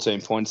there.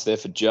 14 points there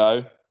for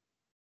Joe.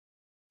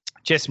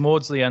 Jess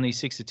Maudsley only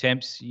 6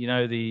 attempts.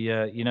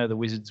 The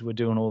Wizards were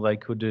doing all they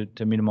could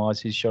to minimise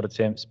his shot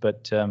attempts,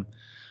 but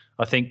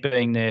I think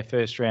being their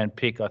first round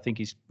pick, I think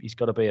he's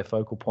got to be a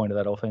focal point of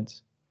that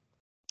offense.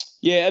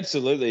 Yeah,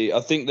 absolutely. I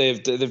think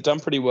they've done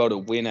pretty well to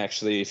win,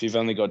 actually, if you've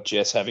only got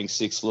Jess having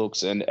 6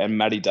 looks and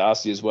Matty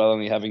Darcy as well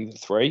only having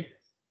 3.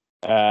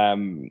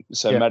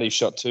 Matty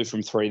shot 2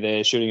 from 3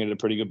 there, shooting at a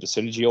pretty good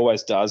percentage. He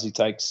always does. He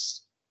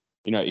takes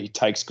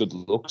good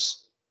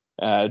looks.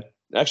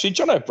 Actually,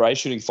 John O'Bray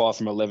shooting 5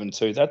 from 11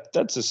 too.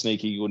 That's a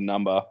sneaky good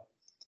number.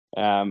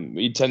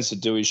 He tends to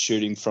do his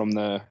shooting from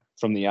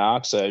the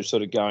arc, so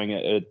sort of going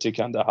at a tick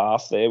under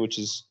half there, which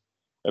is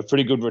a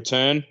pretty good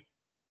return.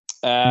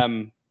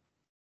 I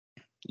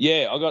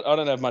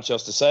don't have much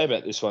else to say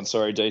about this one.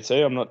 Sorry,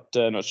 DT. I'm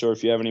not sure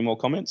if you have any more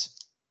comments.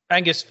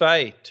 Angus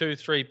Fay, 2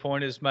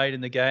 3-pointers made in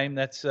the game.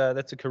 That's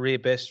a career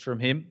best from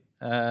him.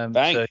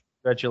 So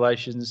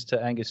congratulations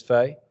to Angus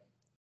Fay.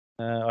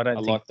 I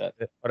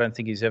don't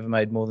think he's ever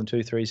made more than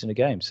 2 threes in a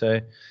game.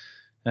 So,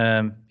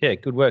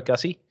 good work,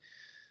 Gussie.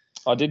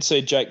 I did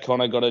see Jake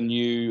Connor got a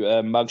new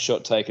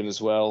mugshot taken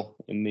as well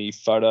in the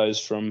photos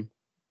from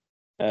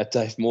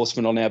Dave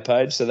Morseman on our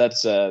page. So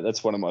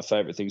that's one of my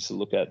favourite things to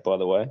look at, by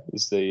the way,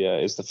 is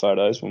the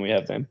photos when we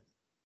have them.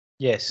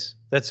 Yes,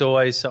 that's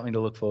always something to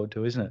look forward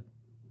to, isn't it?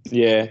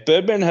 Yeah,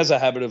 Birdman has a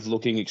habit of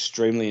looking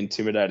extremely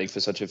intimidating for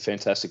such a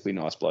fantastically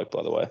nice bloke,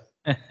 by the way.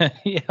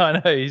 Yeah, I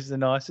know. He's the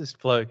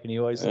nicest bloke, and he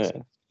always looks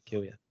to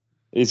kill you.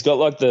 He's got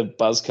like the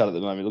buzz cut at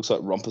the moment. He looks like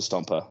Romper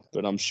Stomper,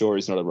 but I'm sure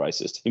he's not a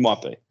racist. He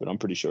might be, but I'm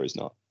pretty sure he's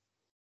not.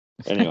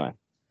 Anyway,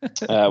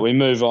 we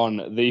move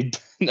on. The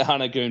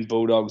Banana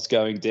Bulldogs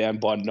going down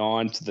by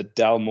 9 to the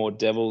Dalmore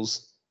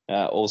Devils,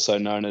 also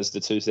known as the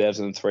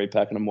 2003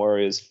 Pakenham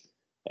Warriors,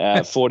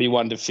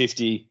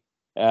 41-50.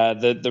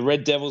 The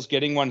Red Devils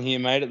getting one here,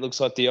 mate. It looks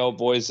like the old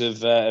boys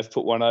have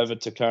put one over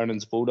to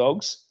Conan's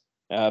Bulldogs.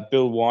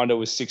 Bill Winder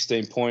with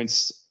 16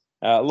 points.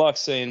 Like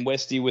seeing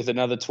Westy with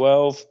another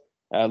 12.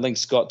 Link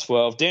Scott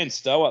 12. Dan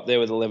Stowe up there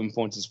with 11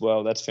 points as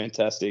well. That's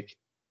fantastic.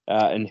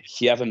 And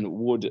Hyavan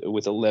Wood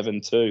with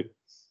 11 too.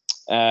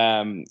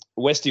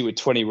 Westy with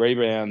 20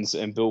 rebounds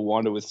and Bill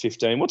Winder with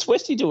 15. What's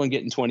Westy doing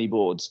getting 20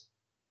 boards?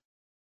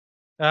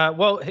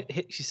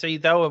 You see,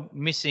 they were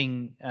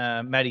missing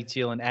Matty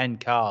Thielen and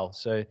Carl,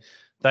 so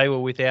they were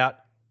without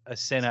a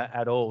centre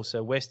at all.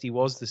 So Westy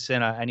was the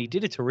centre, and he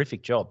did a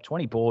terrific job.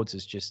 20 boards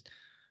is just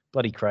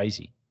bloody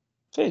crazy.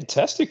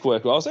 Fantastic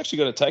work. I was actually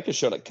going to take a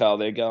shot at Carl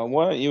there going,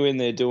 why aren't you in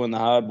there doing the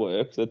hard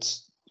work?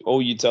 That's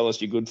all you tell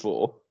us you're good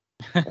for.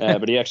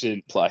 But he actually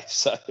didn't play,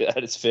 so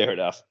that is fair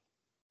enough.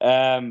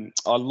 I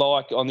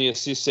like on the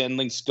assist end,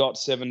 Link Scott,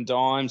 7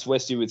 dimes,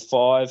 Westy with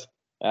 5.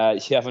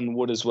 Hyavan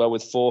Wood as well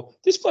with 4.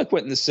 This bloke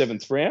went in the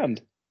 7th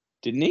round,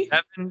 didn't he?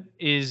 Hyavan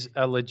is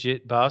a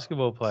legit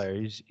basketball player.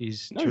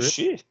 He's no terrific.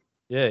 Shit.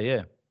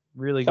 Yeah,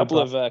 really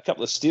couple good. A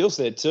couple of steals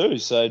there too,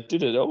 so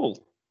did it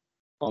all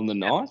on the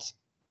night.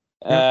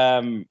 I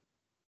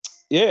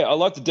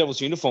like the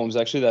Devils uniforms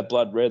actually. That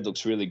blood red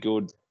looks really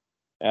good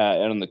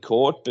out on the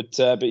court. But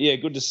yeah,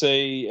 good to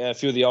see a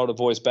few of the older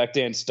boys back.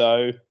 Dan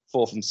Stowe,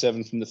 4 from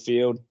 7 from the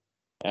field.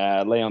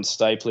 Leon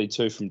Stapley,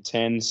 2 from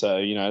 10. So,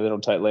 that'll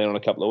take Leon a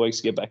couple of weeks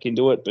to get back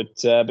into it. But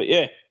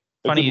yeah,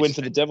 a good win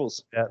for the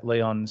Devils. About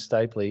Leon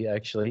Stapley,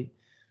 actually.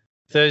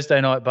 Thursday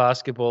night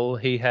basketball,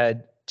 he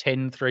had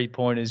 10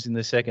 3-pointers in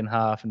the second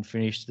half and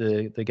finished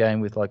the game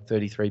with like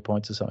 33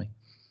 points or something.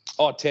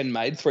 Oh, 10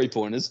 made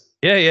 3-pointers.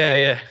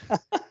 Yeah.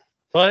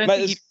 Well, I don't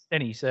think he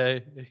made any, so.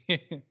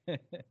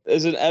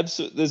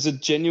 There's a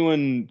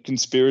genuine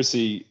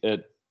conspiracy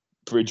at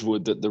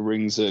Bridgewood that the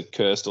rings are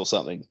cursed or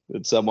something.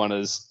 That someone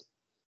is.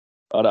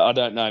 I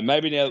don't know.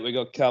 Maybe now that we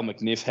got Carl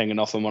McNiff hanging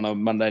off him on a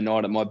Monday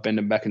night, it might bend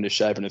him back into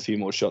shape and a few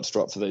more shots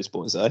drop for these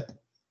boys, eh?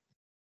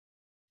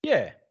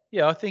 Yeah.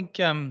 I think.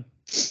 I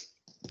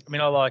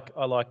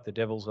like the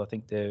Devils. I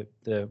think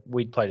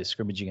we played a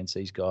scrimmage against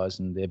these guys,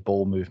 and their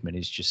ball movement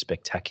is just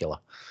spectacular.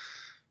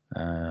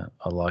 I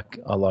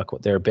like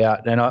what they're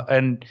about,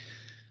 and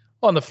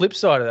on the flip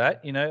side of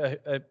that,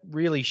 a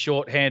really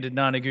short-handed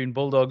Nanagoon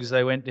Bulldogs.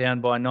 They went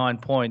down by 9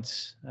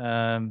 points.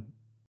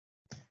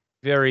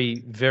 Very,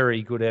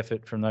 very good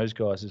effort from those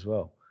guys as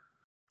well.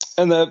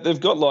 And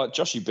they've got like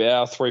Joshy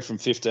Bow, 3 from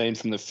 15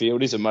 from the field.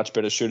 He's a much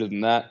better shooter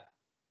than that.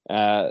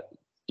 I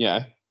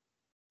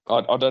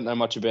don't know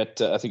much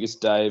about, I think it's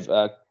Dave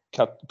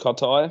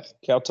Kautai,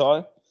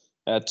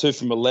 2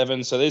 from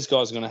 11. So these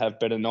guys are going to have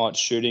better night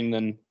shooting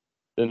than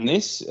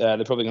this.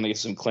 They're probably going to get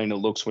some cleaner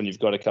looks when you've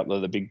got a couple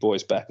of the big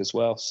boys back as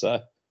well.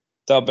 So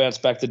they'll bounce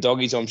back the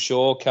doggies, I'm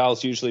sure.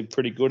 Carl's usually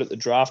pretty good at the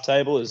draft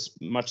table, as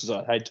much as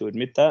I'd hate to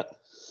admit that.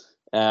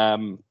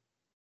 They'll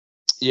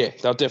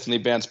definitely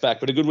bounce back.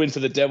 But a good win for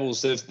the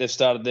Devils. They've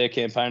started their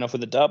campaign off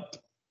with a dub.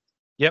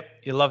 Yep,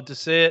 you love to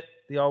see it.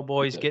 The old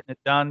boys getting it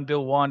done.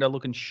 Bill Winder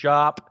looking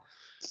sharp.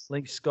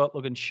 Link Scott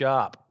looking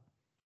sharp.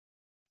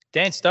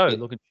 Dan Stowe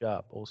looking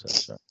sharp also.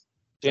 So.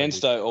 Dan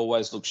Stowe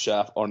always looks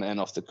sharp on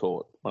and off the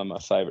court. One of my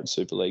favourite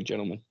Super League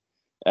gentlemen.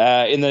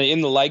 In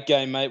the late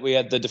game, mate, we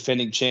had the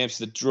defending champs,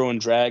 the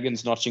Druin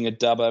Dragons, notching a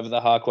dub over the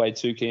Harquay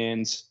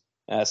Toucans,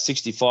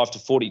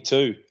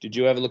 65-42. Did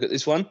you have a look at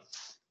this one?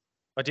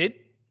 I did.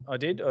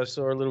 I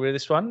saw a little bit of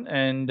this one,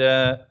 and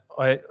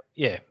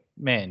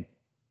man,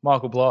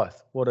 Michael Blythe,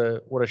 what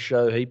a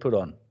show he put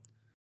on.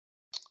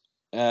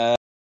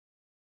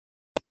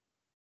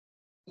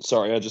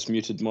 Sorry, I just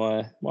muted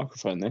my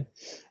microphone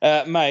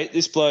there. Mate,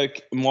 this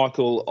bloke,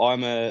 Michael,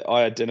 I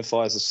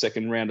identify as a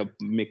second rounder.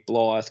 Mick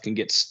Blythe can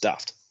get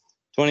stuffed.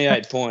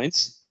 28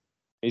 points.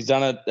 He's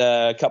done it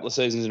a couple of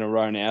seasons in a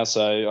row now,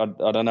 so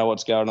I don't know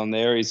what's going on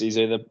there. He's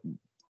either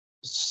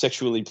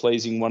sexually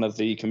pleasing one of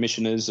the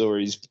commissioners or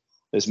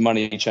there's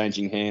money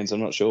changing hands. I'm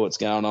not sure what's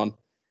going on.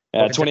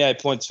 28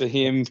 points for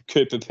him.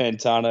 Cooper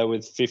Pantano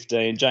with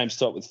 15. James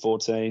Stott with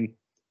 14.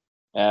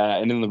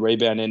 And in the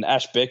rebound end,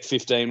 Ash Beck,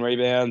 15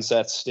 rebounds.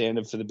 That's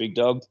standard for the big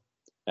dog.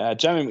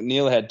 Jamie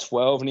McNeil had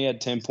 12, and he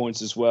had 10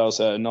 points as well,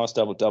 so a nice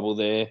double-double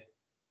there.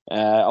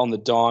 On the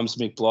dimes,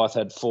 Mick Blythe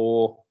had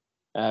 4.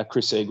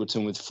 Chris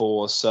Eagleton with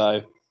 4.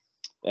 So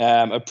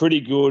a pretty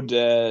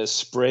good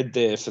spread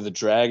there for the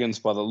Dragons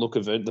by the look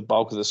of it. The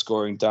bulk of the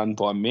scoring done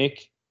by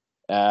Mick.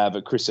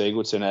 But Chris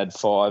Eagleton had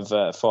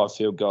 5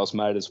 field goals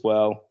made as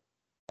well.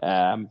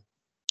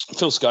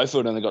 Phil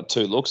Schofield only got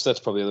 2 looks. That's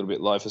probably a little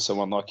bit low for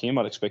someone like him.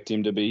 I'd expect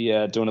him to be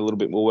doing a little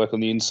bit more work on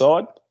the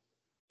inside.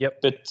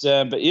 Yep.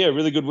 But yeah,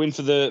 really good win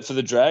for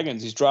the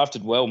Dragons. He's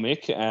drafted well,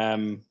 Mick,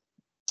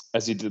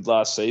 as he did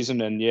last season,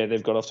 and yeah,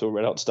 they've got off to a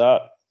red hot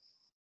start.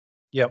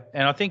 Yep,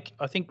 and I think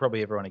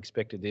probably everyone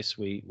expected this.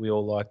 We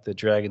all like the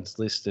Dragons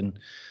list and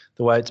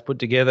the way it's put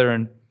together,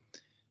 and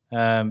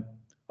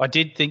I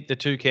did think the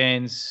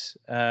Toucans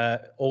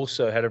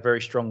also had a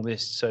very strong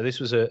list. So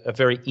this was a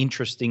very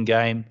interesting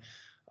game.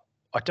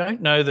 I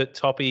don't know that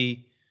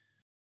Toppy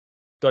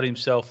got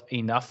himself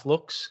enough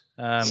looks.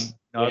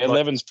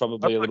 11's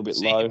probably a little bit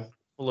low.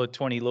 Full of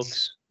 20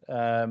 looks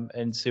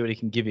and see what he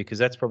can give you, because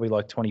that's probably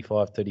like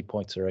 25, 30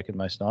 points, I reckon,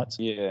 most nights.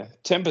 Yeah,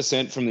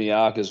 10% from the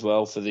arc as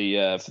well for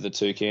the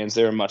Toucans.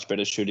 They're a much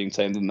better shooting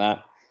team than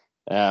that.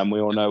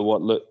 We all know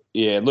what.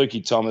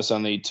 Lukey Thomas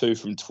only 2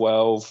 from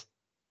 12.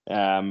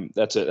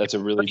 That's a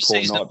really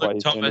poor night by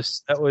his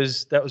Thomas. That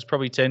was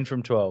probably 10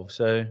 from 12.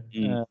 So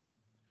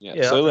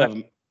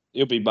so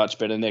he'll be much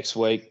better next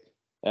week.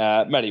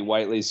 Matty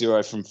Waitley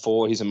 0 from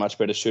 4. He's a much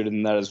better shooter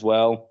than that as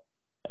well.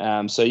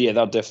 So yeah,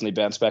 they'll definitely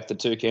bounce back. The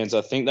Toucans, I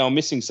think they were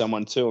missing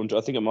someone too.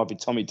 I think it might be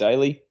Tommy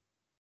Daly.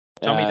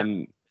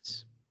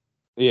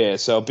 Yeah,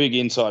 so a big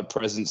inside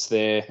presence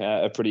there,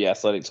 a pretty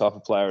athletic type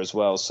of player as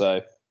well.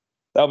 So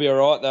they'll be all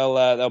right.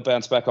 They'll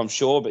bounce back, I'm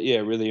sure. But yeah,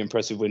 really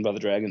impressive win by the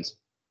Dragons.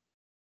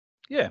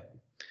 Yeah.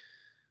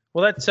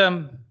 Well,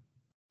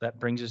 that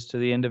brings us to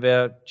the end of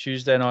our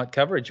Tuesday night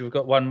coverage. We've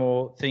got one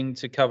more thing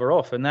to cover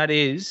off, and that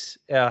is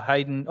our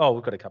Hayden. Oh,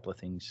 we've got a couple of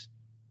things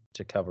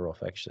to cover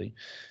off, actually.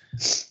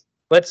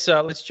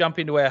 Let's jump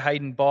into our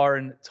Hayden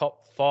Byron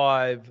top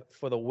 5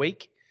 for the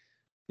week.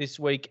 This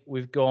week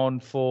we've gone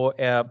for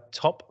our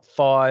top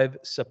 5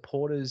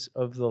 supporters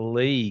of the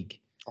league.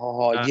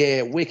 Oh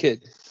yeah,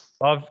 wicked.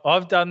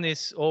 I've done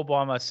this all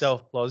by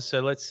myself, Ploz. So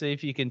let's see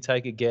if you can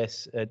take a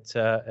guess at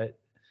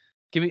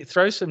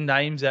throw some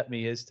names at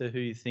me as to who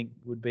you think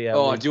would be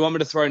our league. Do you want me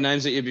to throw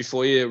names at you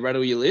before you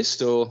rattle your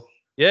list, or?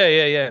 Yeah.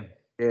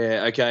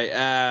 Yeah, okay.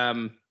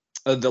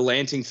 The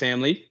Lanting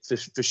family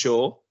for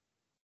sure.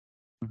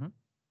 Mm-hmm.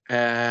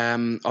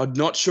 I'm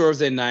not sure of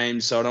their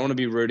names, so I don't want to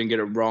be rude and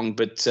get it wrong.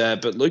 But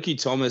Lukey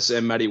Thomas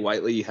and Matty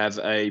Waitley have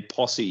a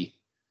posse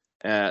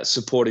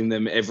supporting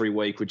them every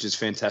week, which is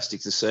fantastic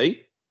to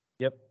see.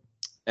 Yep.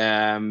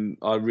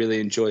 I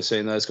really enjoy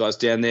seeing those guys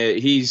down there.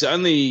 He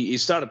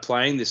started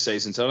playing this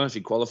season, so I don't know if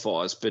he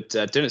qualifies. But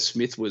Dennis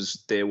Smith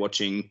was there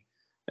watching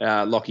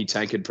Will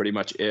Tankard pretty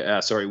much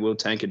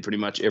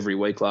every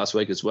week last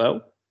week as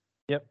well.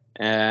 Yep.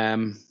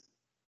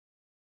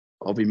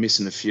 I'll be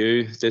missing a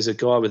few. There's a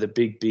guy with a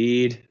big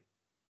beard.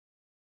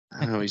 I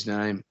don't know his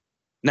name.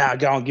 No,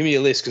 go on. Give me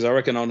a list, because I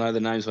reckon I'll know the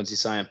names once you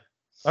say them.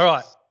 All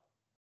right.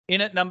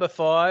 In at number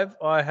 5,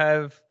 I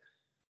have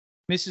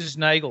Mrs.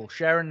 Nagel,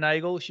 Sharon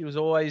Nagel. She was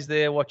always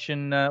there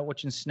watching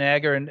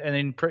Snagger, and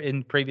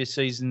in previous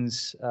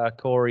seasons,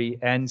 Corey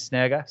and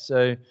Snagger.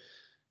 So,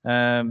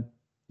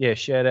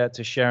 shout out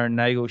to Sharon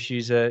Nagel.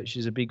 She's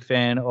a big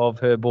fan of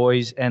her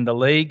boys and the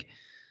league.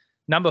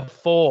 Number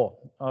 4,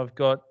 I've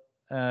got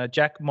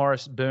Jack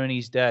Morris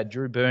Burney's dad,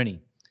 Drew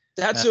Burney.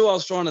 That's who I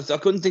was trying to. I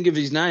couldn't think of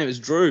his name. It's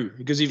Drew,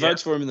 because he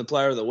votes for him in the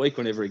Player of the Week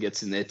whenever he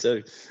gets in there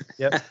too.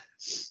 Yep.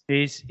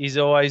 He's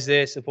always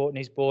there supporting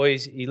his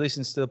boys. He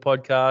listens to the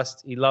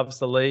podcast. He loves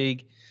the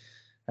league,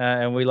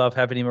 and we love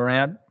having him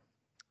around.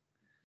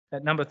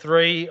 At number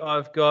 3,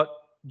 I've got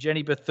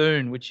Jenny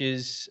Bethune, which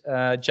is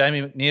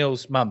Jamie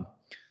McNeil's mum.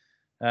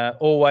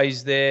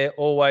 Always there,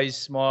 always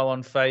smile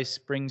on face,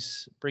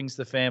 brings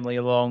the family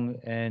along,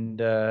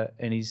 and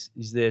he's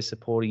there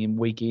supporting him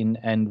week in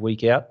and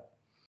week out.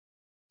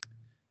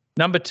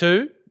 Number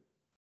 2,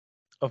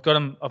 I've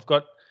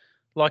got,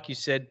 like you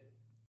said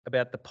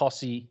about the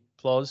posse,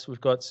 Ploz, we've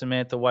got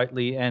Samantha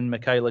Waitley and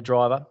Michaela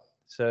Driver.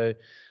 So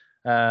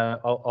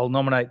I'll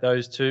nominate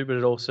those 2, but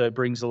it also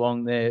brings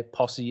along their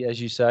posse,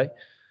 as you say.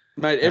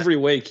 Mate, every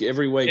week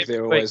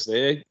they're always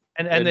there.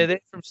 And they're there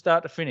from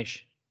start to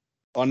finish.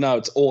 I know,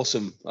 it's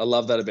awesome. I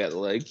love that about the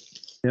league.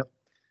 Yep.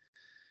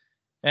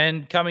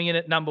 And coming in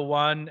at number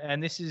 1,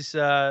 and this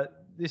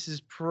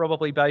is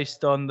probably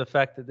based on the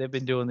fact that they've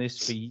been doing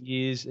this for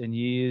years and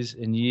years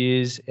and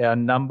years. Our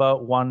number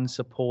 1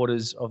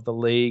 supporters of the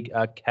league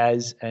are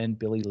Kaz and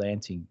Billy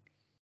Lansing.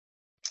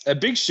 A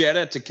big shout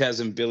out to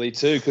Kaz and Billy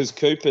too, because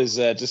Cooper's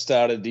just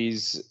started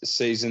his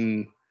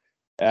season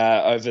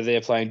over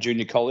there playing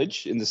junior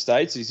college in the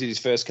States. He's hit his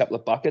first couple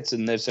of buckets,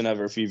 and they've sent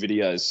over a few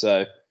videos.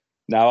 So,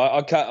 no,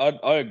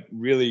 I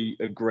really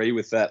agree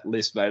with that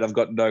list, mate. I've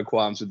got no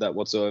qualms with that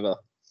whatsoever.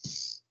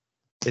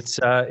 It's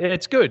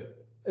good.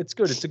 It's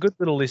good. It's a good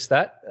little list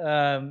that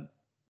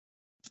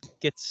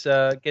gets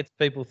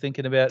people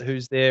thinking about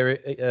who's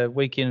there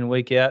week in and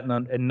week out,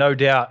 and no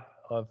doubt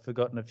I've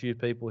forgotten a few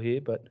people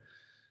here, but.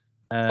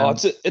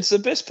 It's the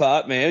best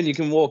part, man. You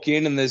can walk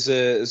in and there's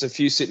a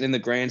few sitting in the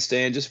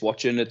grandstand just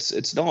watching.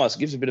 It's nice. It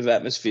gives a bit of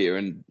atmosphere,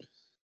 and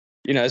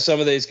some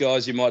of these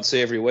guys you might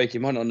see every week.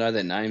 You might not know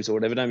their names or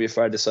whatever. Don't be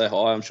afraid to say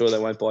hi. I'm sure they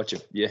won't bite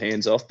your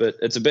hands off. But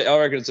I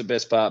reckon it's the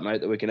best part,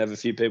 mate, that we can have a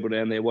few people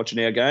down there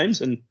watching our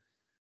games and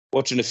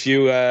watching a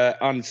few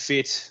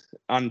unfit,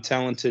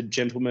 untalented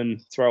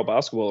gentlemen throw a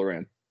basketball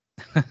around.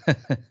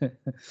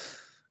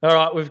 All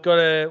right, we've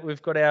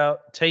got our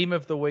team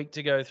of the week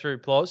to go through,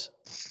 Ploz.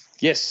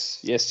 Yes,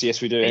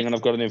 we do. Hang on,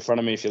 I've got it in front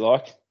of me if you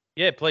like.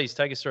 Yeah, please,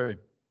 take us through.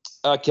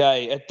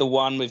 Okay, at the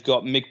 1, we've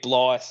got Mick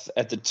Blythe.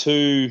 At the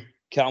 2,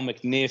 Cal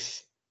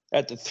McNiff.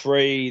 At the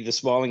 3, the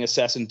smiling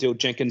assassin, Dill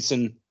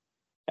Jenkinson.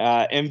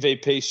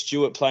 MVP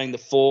Stewart playing the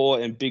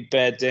 4, and Big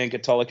Bad Dan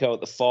Catolico at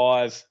the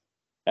 5.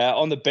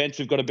 On the bench,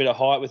 we've got a bit of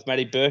height with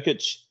Matty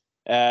Burkic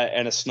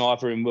and a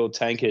sniper in Will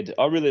Tankard.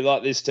 I really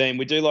like this team.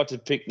 We do like to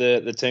pick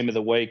the team of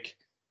the week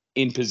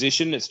in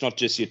position. It's not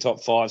just your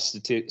top 5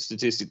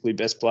 statistically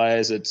best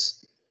players.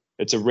 It's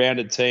a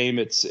rounded team.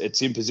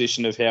 It's in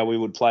position of how we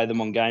would play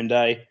them on game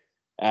day.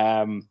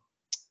 And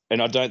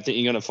I don't think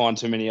you're going to find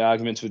too many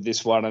arguments with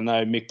this one. I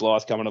know Mick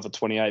Blythe coming off a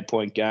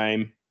 28-point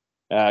game.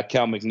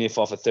 Cal McNiff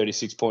off a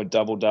 36-point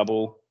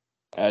double-double.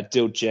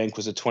 Dill Jenk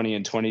was a 20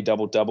 and 20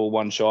 double-double,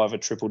 one shy of a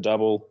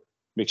triple-double.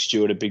 Mick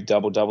Stewart a big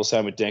double-double.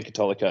 Same with Dan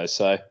Catolico.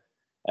 So,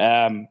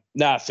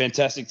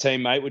 fantastic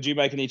team, mate. Would you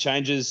make any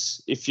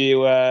changes if you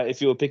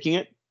were picking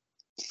it?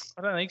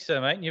 I don't think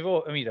so, mate.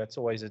 That's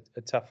always a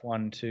tough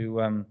one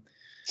to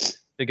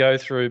go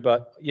through,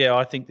 but yeah,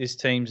 I think this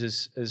team's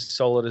as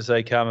solid as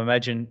they come.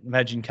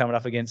 Imagine coming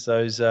up against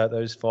those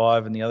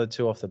 5 and the other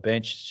 2 off the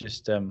bench.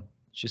 It's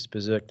just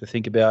berserk to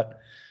think about.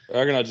 I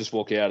reckon I'd just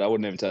walk out. I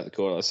wouldn't even take the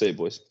court. I see you,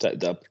 boys. Take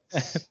the dub.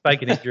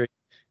 Fake an injury.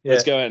 Yeah.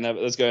 Let's go out and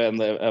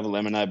have a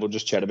lemonade. We'll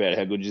just chat about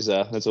how good you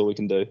are. That's all we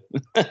can do.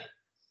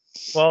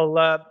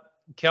 Well,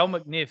 Cal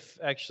McNiff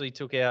actually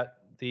took out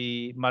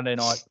the Monday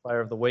night player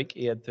of the week.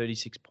 He had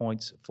 36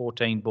 points,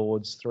 14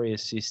 boards, 3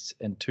 assists,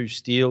 and 2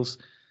 steals.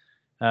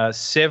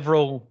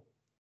 Several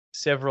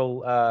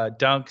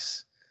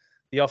dunks.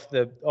 The off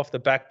the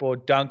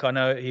backboard dunk. I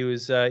know he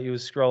was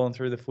scrolling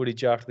through the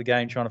footage after the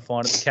game trying to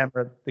find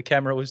it. The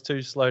camera was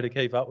too slow to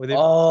keep up with him.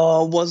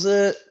 Oh, was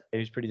it? He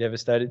was pretty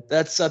devastated.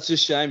 That's such a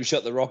shame. He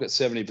shot the rock at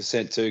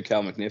 70% too,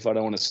 Cal McNiff. I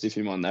don't want to stiff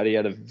him on that. He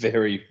had a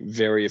very,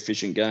 very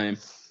efficient game.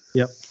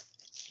 Yep.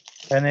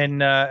 And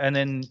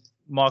then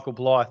Michael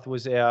Blythe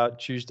was our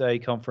Tuesday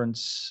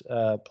conference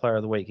player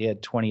of the week. He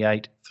had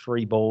 28,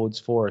 3 boards,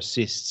 4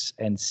 assists,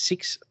 and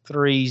 6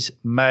 threes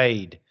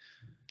made.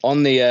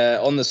 On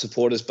the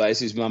supporters base,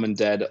 his mum and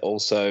dad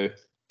also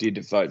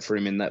did vote for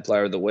him in that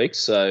player of the week.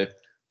 So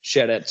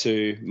shout out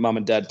to mum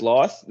and dad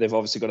Blythe. They've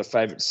obviously got a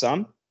favourite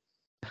son.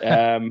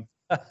 And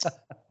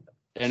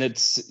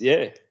it's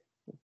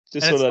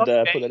just thought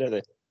I'd put that out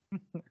there.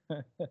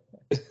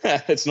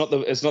 It's not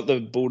the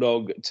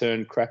bulldog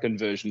turned kraken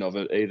version of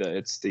it either.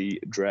 It's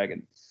the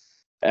dragon.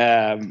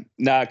 A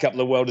couple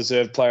of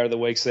well-deserved player of the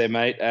weeks there,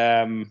 mate.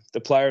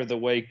 The player of the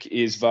week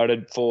is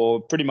voted for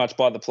pretty much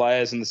by the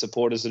players and the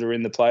supporters that are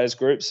in the players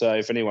group. So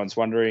if anyone's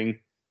wondering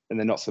and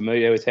they're not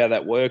familiar with how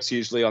that works,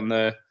 usually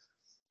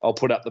I'll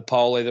put up the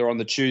poll either on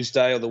the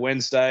Tuesday or the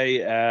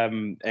Wednesday,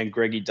 and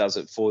Greggy does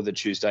it for the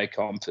Tuesday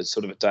comp. It's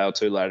sort of a day or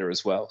two later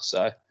as well.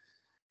 So,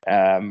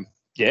 a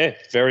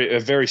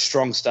very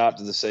strong start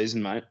to the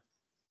season, mate.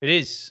 It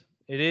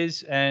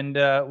is, and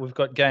we've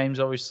got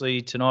games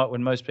obviously tonight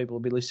when most people will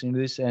be listening to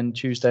this, and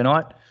Tuesday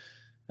night.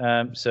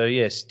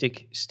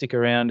 Stick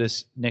around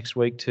us next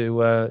week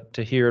to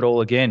hear it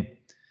all again.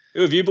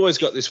 Who have you boys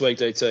got this week,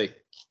 DT?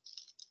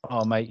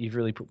 Oh, mate, you've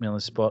really put me on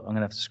the spot. I'm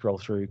gonna have to scroll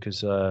through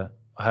because I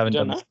haven't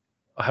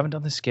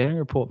done the scouting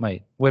report,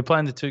 mate. We're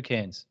playing the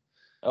Toucans.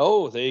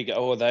 Oh, there you go.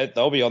 Oh,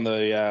 they'll be on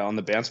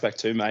the bounce back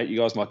too, mate. You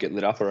guys might get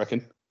lit up, I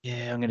reckon.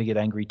 Yeah, I'm going to get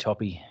angry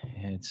toppy.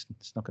 Yeah, it's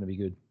not going to be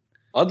good.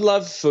 I'd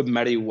love for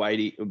Matty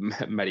Waitley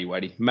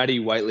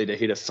to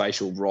hit a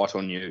facial right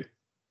on you.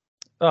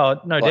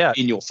 Oh, no doubt.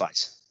 In your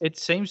face. It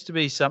seems to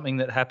be something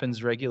that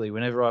happens regularly.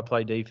 Whenever I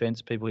play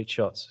defense, people hit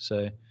shots.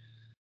 So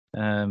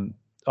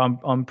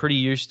I'm pretty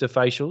used to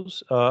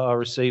facials. I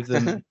receive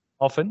them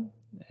often,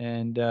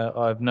 and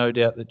I have no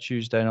doubt that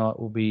Tuesday night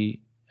will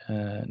be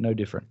no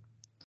different.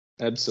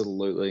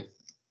 Absolutely.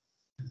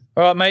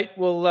 All right, mate.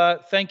 Well,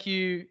 thank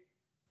you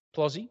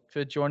Plozzy,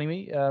 for joining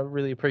me.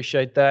 Really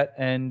appreciate that.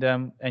 And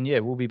yeah,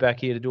 we'll be back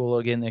here to do all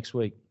again next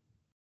week.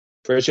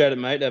 Appreciate it,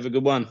 mate. Have a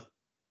good one.